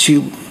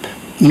 to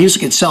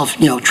music itself,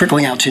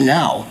 trickling out to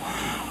now,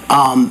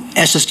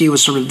 SSD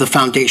was sort of the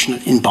foundation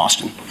in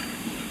Boston.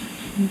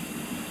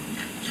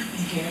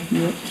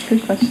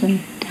 Good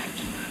question.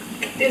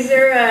 Is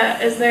there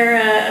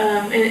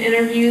an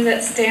interview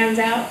that stands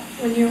out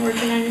when you're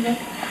working on your book?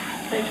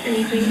 Like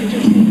anything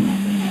interesting?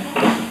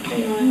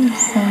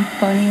 Some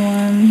funny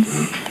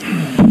ones.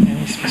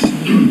 Any specific?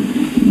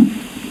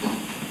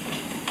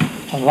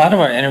 A lot of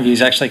our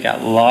interviews actually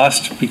got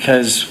lost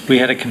because we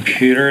had a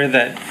computer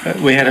that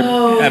we had a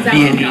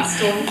B&E.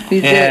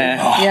 We did.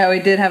 Yeah. Yeah, we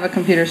did have a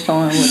computer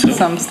stolen with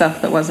some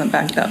stuff that wasn't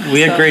backed up.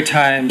 We had So great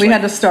times. We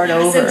had to start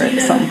over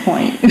at some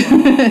point.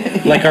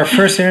 Like our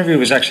first interview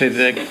was actually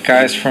the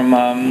guys from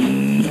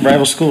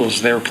Rival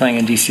Schools. They were playing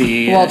in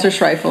DC. Walter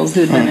Schreifels,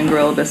 who'd been in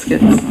Gorilla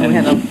Biscuits. And we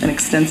had an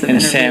extensive And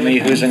interview Sammy,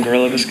 with him. who's in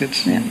Gorilla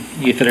Biscuits, Yeah.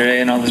 Youth of Today,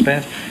 and all those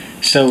bands.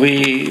 So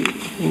we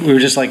were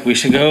just like, we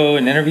should go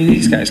and interview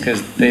these guys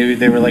because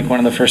they were like one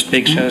of the first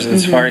big shows at the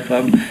Safari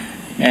Club,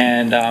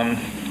 and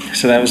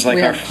so that was like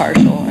We our have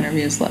partial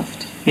interviews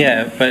left.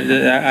 Yeah, but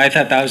I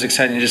thought that was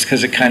exciting just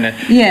because it kind of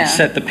Yeah.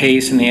 set the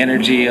pace and the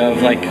energy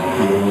of like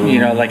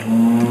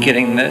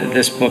getting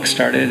this book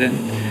started, and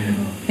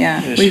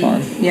Yeah, It was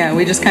fun. Yeah,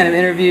 we just kind of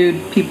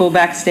interviewed people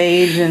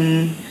backstage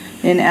and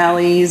in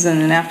alleys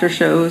and in after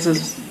shows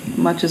as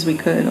much as we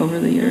could over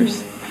the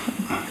years.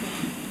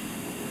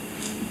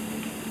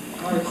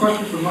 A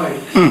question for Mike.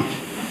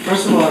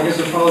 First of all, I guess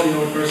I'm probably the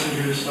only person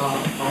who's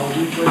followed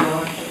you for a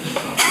while.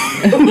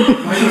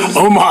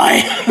 Oh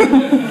my.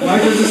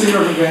 Mike was a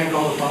singer of a band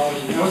called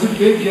Apology. I was a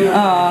big kid,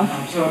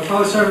 so I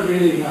probably started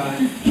reading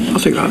I'll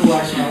take that.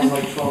 Relax when I was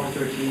like 12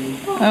 or 13.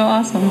 Oh,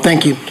 awesome.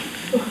 Thank you.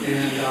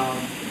 And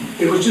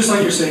it was just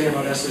like you're saying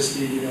about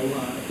SSD,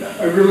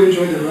 I really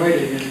enjoyed the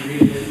writing and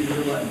reading it. You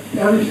realize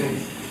everything.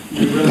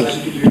 You realize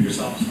you could do it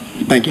yourself.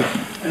 Thank you.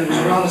 And it was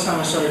around this time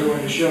I started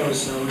going to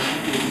shows, so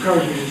it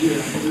encouraged me to do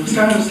that. Because it was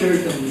kind of a scary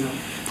thing,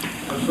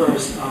 at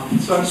first.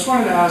 So I just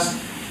wanted to ask,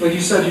 like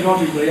you said, you don't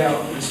do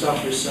layout and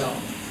stuff yourself.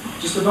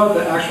 Just about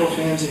the actual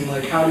fanzine,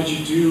 like how did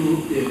you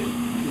do it,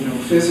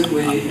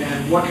 physically,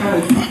 and what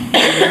kind of, do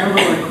you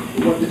remember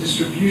like what the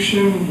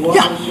distribution was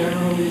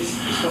generally,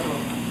 stuff like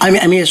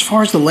that? I mean, as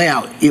far as the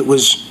layout, it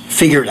was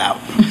figured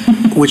out,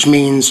 which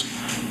means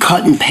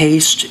cut and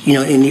paste.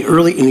 In the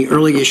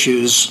early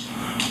issues,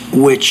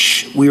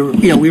 which we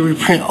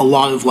reprint a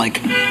lot of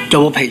like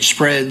double-page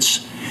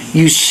spreads.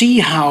 You see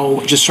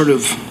how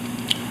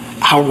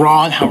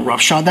raw and how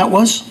roughshod that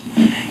was,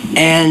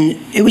 and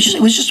it was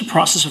just a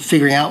process of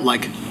figuring out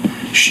like,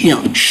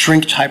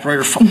 shrink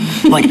typewriter font.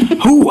 Like,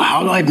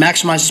 how do I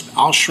maximize this?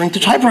 I'll shrink the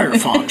typewriter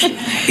font.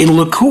 It'll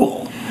look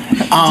cool.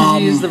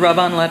 Did you use the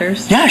rub-on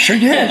letters? Yeah, sure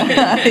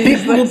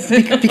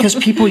did. Because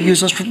people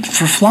use us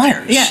for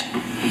flyers.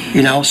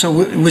 Yeah.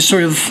 So it was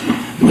sort of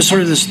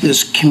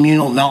this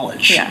communal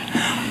knowledge. Yeah.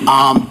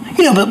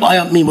 But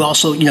I mean, we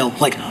also, I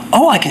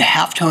can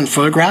halftone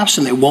photographs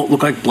and they won't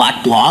look like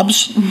black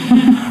blobs.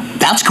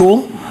 That's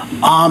cool.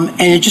 And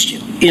it just,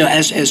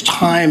 as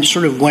time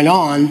sort of went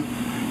on,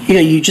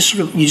 you just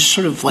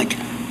sort of like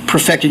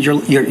perfected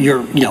your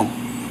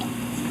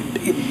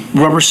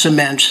rubber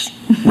cement,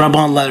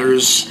 rub-on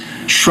letters,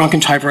 shrunken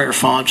typewriter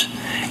font,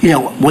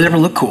 whatever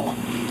looked cool.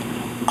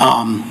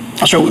 I'm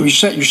sorry, what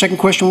your second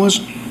question was?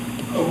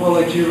 Well,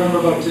 like, do you remember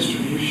about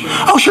distribution?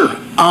 Oh, sure.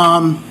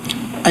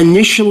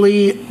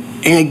 Initially,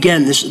 and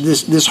again,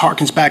 this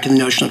harkens back to the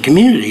notion of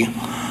community.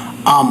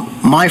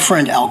 My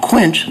friend Al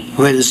Quint,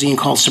 who had a zine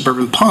called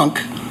Suburban Punk,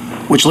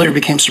 which later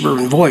became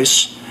Suburban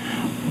Voice,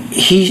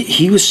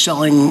 he was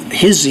selling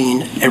his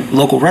zine at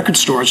local record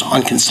stores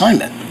on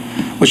consignment,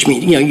 which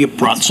means you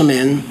brought some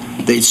in,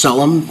 they'd sell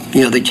them,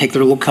 they'd take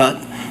their little cut,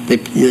 they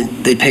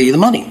pay you the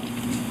money.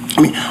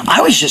 I mean,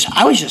 I was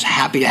just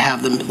happy to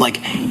have them like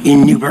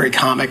in Newbury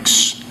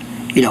Comics,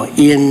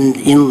 in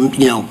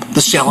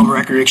the Salem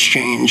Record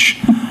Exchange,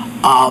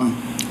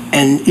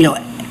 and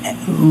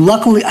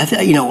luckily at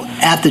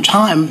the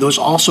time there was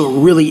also a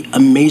really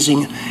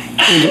amazing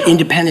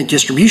independent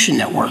distribution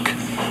network.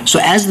 So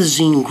as the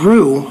zine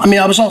grew, I mean,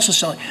 I was also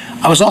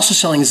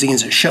selling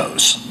zines at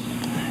shows,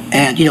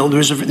 and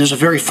there's a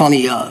very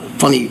funny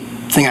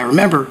thing I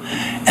remember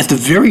at the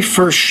very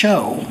first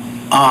show.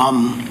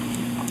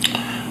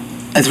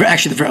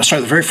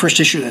 The very first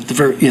issue.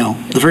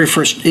 The very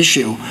first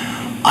issue,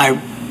 I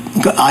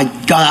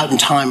got out in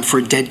time for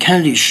a Dead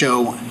Kennedy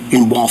show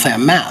in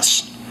Waltham,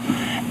 Mass.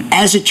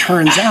 As it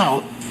turns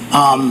out,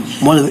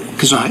 one of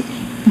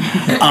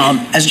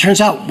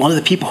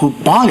the people who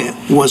bought it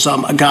was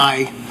a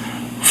guy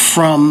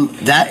from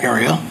that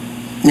area,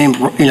 named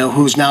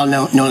who's now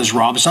known as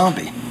Rob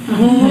Zombie.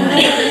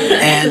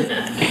 And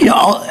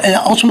and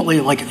ultimately,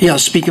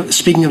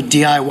 speaking of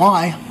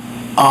DIY,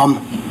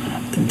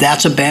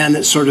 that's a band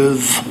that sort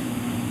of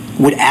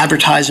would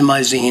advertise in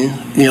my zine,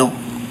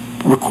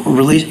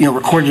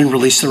 recorded and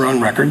released their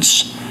own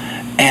records,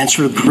 and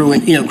sort of grew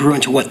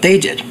into what they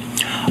did.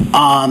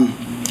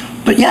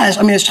 But yeah,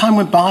 as time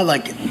went by,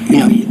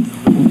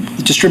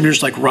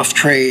 distributors like Rough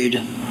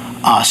Trade,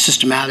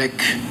 Systematic,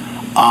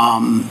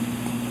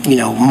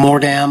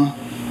 Mordam,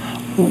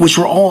 which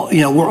were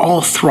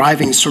all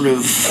thriving sort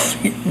of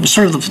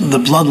the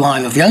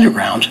bloodline of the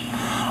underground.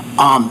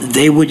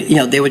 They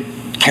would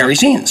carry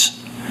zines,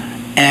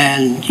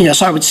 and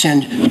so I would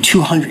send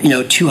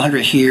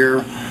 200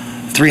 here,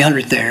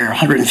 300 there,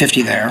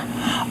 150 there,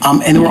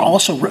 and there were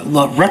also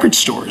record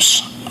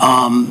stores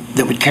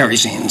that would carry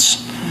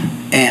zines,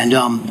 and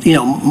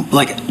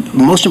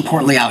most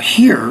importantly out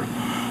here,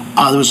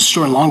 there was a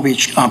store in Long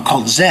Beach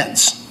called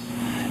Zed's.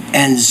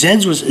 And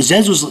Zed's was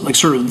like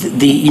sort of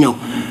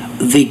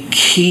the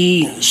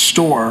key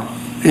store,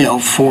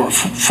 for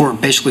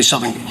basically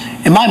Southern,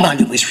 in my mind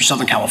at least, for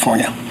Southern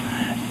California,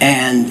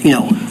 and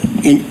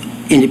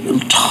in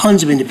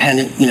tons of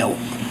independent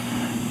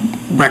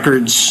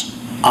records,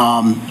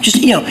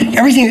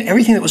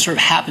 everything that was sort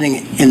of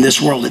happening in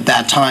this world at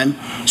that time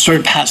sort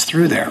of passed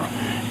through there,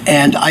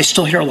 and I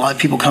still hear a lot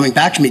of people coming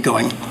back to me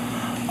going,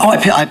 "Oh,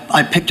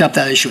 I picked up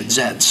that issue at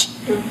Zed's,"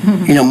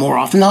 more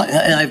often,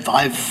 and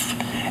I've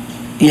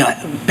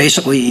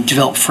basically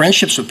developed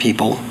friendships with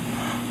people,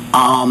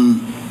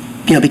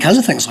 because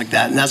of things like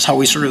that. And that's how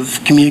we sort of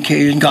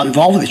communicated and got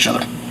involved with each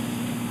other.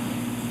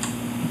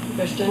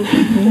 Question,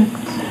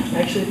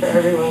 actually for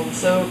everyone.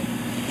 So,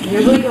 do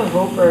you have like a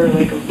hope or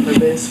like a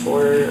purpose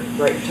for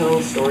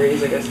telling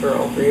stories? I guess for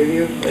all three of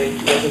you, like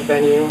as a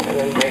venue, and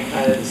then Mike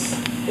has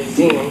his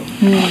zine.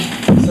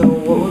 So,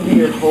 what would be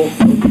your hope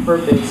or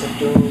purpose of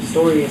doing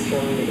stories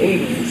from the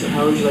 '80s, and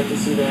how would you like to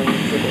see them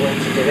trickle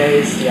into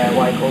today's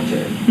DIY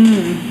culture?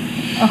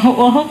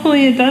 Well,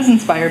 hopefully it does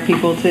inspire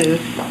people to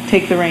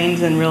take the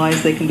reins and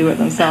realize they can do it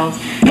themselves.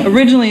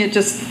 Originally, it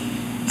just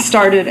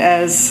started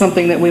as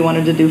something that we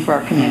wanted to do for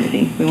our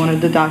community. We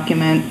wanted to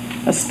document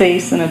a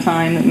space and a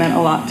time that meant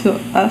a lot to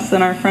us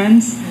and our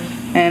friends.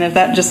 And if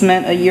that just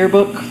meant a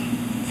yearbook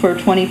for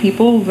 20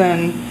 people,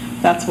 then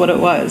that's what it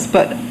was.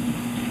 But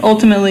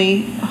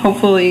ultimately,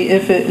 hopefully,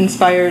 if it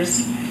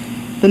inspires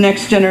the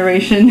next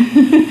generation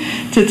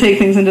to take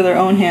things into their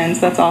own hands,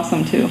 that's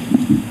awesome too.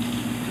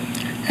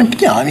 And,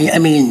 yeah, I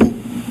mean,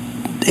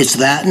 it's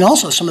that, and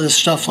also some of this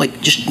stuff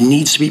like just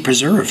needs to be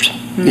preserved.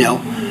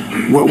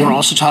 We're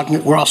also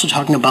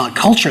talking about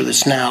culture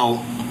that's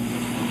now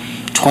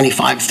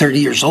 25, 30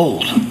 years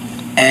old,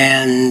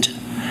 and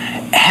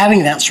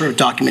having that sort of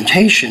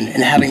documentation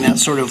and having that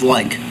sort of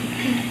like,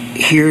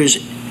 here's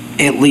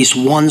at least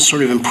one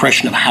sort of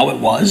impression of how it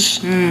was,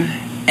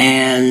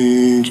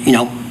 and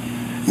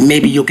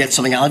maybe you'll get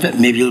something out of it.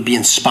 Maybe you'll be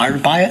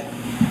inspired by it.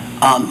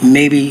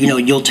 Maybe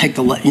you'll take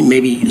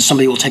maybe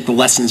somebody will take the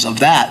lessons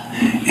of that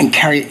and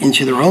carry it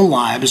into their own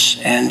lives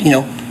and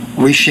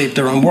reshape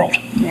their own world.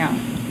 Yeah,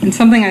 and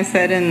something I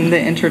said in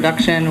the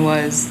introduction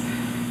was,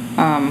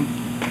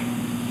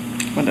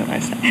 what did I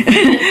say?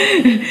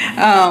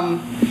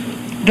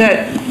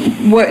 That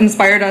what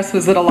inspired us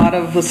was that a lot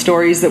of the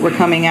stories that were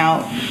coming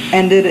out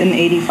ended in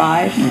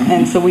 '85,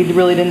 and so we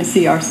really didn't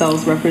see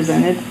ourselves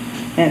represented.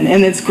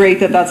 And it's great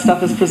that that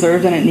stuff is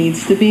preserved, and it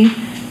needs to be.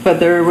 But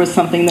there was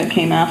something that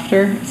came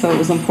after, so it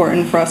was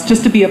important for us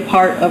just to be a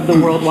part of the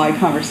worldwide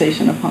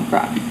conversation of punk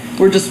rock.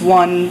 We're just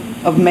one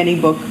of many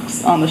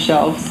books on the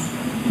shelves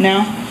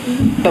now,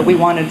 but we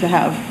wanted to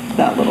have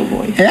that little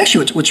voice. And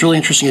actually, what's really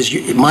interesting is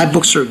my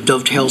book sort of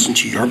dovetails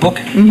into your book.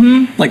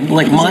 Like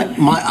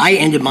I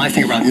ended my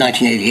thing around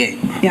 1988.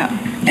 Yeah.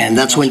 And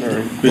that's when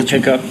we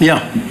pick up. Yeah.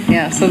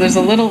 Yeah, so there's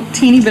a little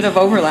teeny bit of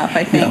overlap,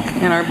 I think,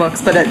 in our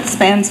books, but it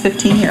spans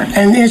 15 years.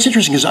 And it's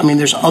interesting because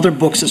there's other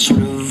books that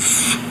sort of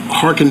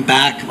harken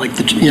back, like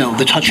the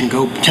Touch and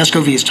Go,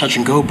 Tesco V's Touch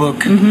and Go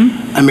book,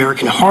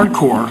 American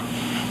Hardcore.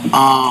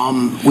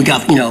 We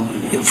got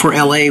for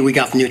LA we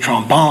got the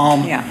Neutron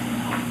Bomb. Yeah.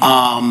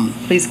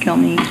 Please Kill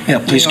Me. Yeah,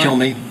 Please Kill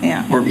Me.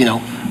 Yeah. Or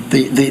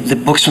the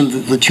books from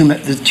the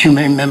two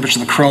main members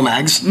of the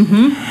Cro-Mags.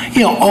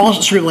 All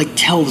sort of like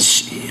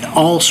tells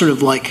all sort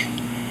of like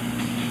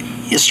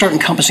start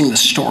encompassing the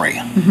story,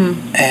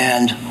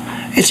 and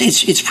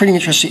it's pretty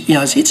interesting.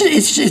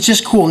 It's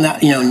just cool now.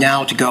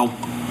 Now to go,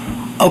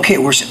 okay,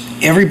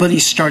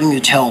 everybody's starting to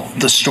tell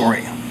the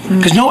story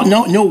because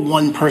no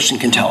one person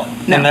can tell it.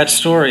 And that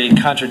story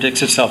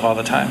contradicts itself all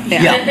the time.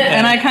 Yeah.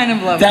 And I kind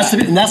of love that.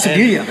 That's the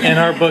beauty of it. In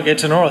our book,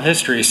 it's an oral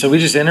history, so we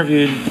just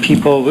interviewed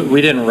people.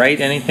 We didn't write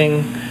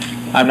anything.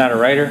 I'm not a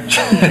writer,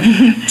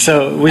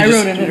 so I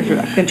wrote an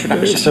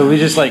introduction. So we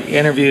just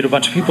interviewed a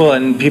bunch of people,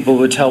 and people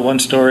would tell one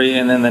story,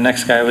 and then the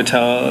next guy would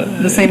tell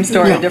the same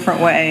story a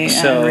different way,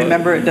 and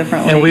remember it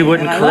differently. And we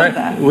wouldn't correct.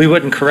 That. We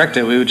wouldn't correct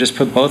it. We would just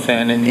put both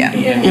in, and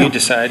you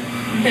decide.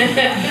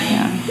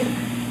 Yeah,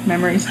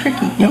 memory's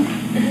tricky. Yep.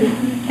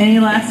 Any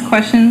last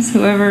questions?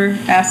 Whoever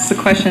asks a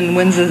question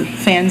wins a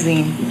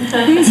fanzine.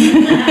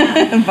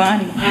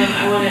 Bonnie.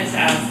 I wanted to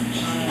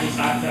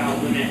ask about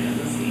women in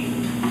the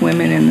scene.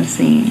 Women in the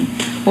scene.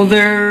 Well,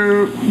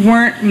 there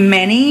weren't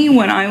many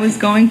when I was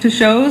going to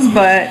shows,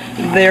 but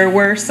there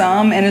were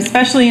some, and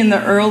especially in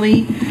the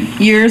early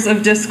years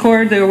of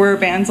Discord, there were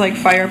bands like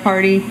Fire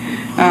Party,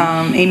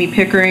 Amy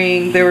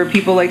Pickering, there were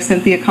people like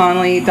Cynthia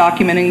Connelly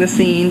documenting the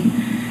scene.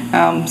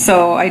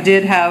 So I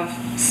did have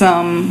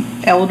some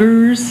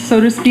elders, so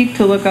to speak,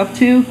 to look up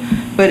to,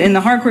 but in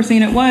the hardcore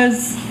scene it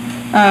was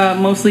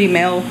mostly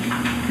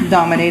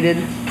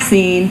male-dominated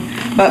scene.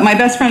 But my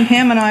best friend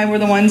Pam and I were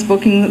the ones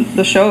booking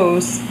the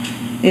shows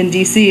in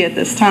DC at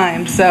this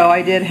time, so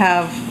I did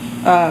have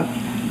a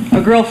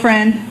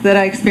girlfriend that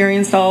I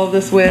experienced all of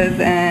this with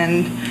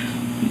and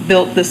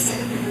built this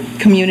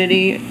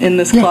community in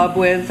this club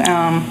with.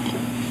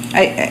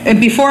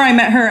 Before I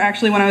met her,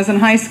 actually, when I was in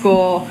high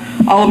school,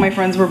 all of my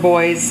friends were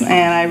boys,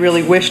 and I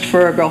really wished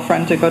for a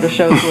girlfriend to go to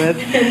shows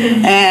with.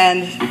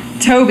 And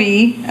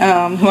Toby,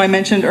 who I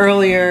mentioned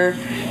earlier,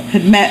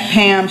 had met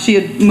Pam. She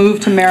had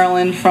moved to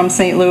Maryland from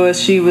St. Louis.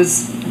 She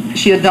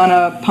had done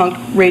a punk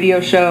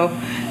radio show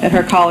at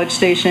her college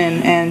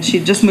station, and she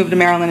just moved to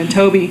Maryland, and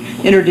Toby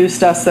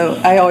introduced us, so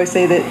I always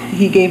say that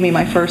he gave me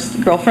my first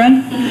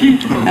girlfriend.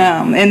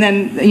 And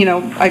then,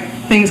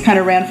 things kind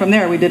of ran from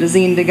there. We did a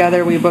zine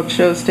together, we booked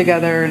shows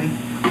together,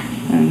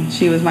 and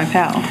she was my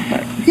pal.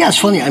 But. Yeah, it's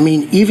funny. I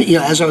mean, even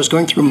as I was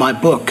going through my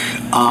book,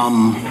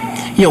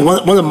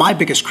 one of my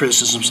biggest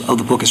criticisms of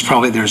the book is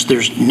probably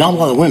there's not a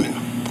lot of women.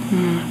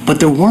 but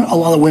there weren't a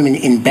lot of women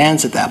in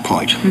bands at that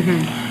point.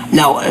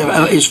 Now,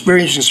 it's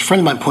very interesting. A friend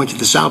of mine pointed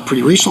this out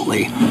pretty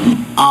recently.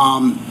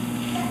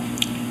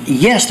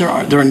 Yes, there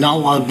are not a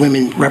lot of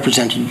women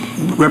represented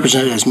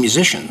as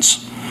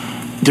musicians.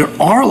 There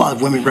are a lot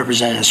of women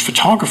represented as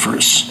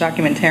photographers.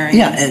 Documentarians.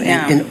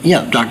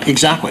 Yeah,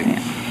 exactly. Yeah.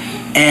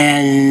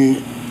 And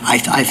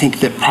I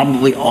think that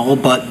probably all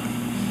but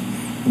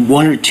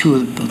one or two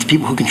of the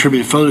people who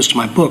contributed photos to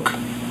my book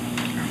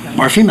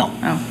are female.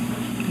 Oh,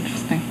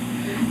 interesting.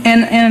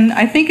 And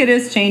I think it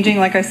is changing.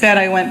 Like I said,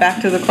 I went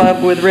back to the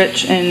club with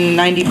Rich in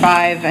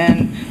 '95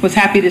 and was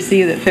happy to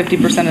see that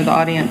 50% of the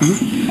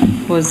audience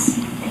was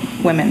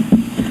women,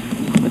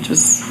 which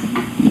was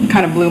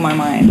kind of blew my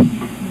mind.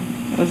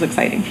 It was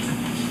exciting.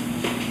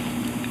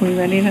 Are we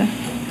ready to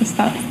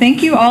stop?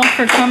 Thank you all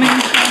for coming so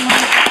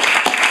much.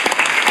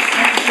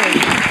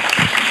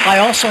 I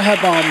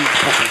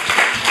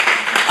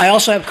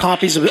also have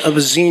copies of a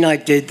zine I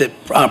did that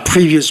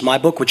previews my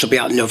book, which will be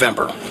out in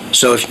November.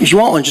 So if you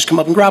want one, just come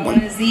up and grab one.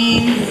 A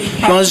zine.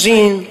 If you want a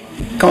zine,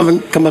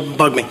 come up and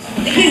bug me.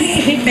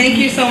 Thank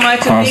you so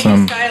much. And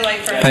Awesome. thank you,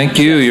 Skylight, for Thank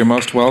you. You're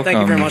most welcome. Thank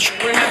you very much.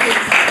 We're happy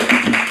to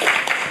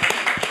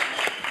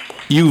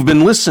You've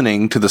been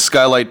listening to the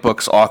Skylight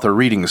Books author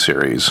reading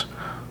series.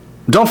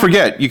 Don't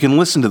forget, you can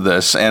listen to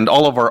this and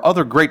all of our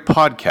other great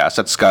podcasts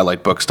at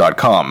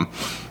skylightbooks.com.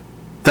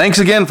 Thanks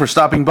again for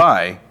stopping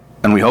by,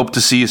 and we hope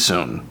to see you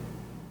soon.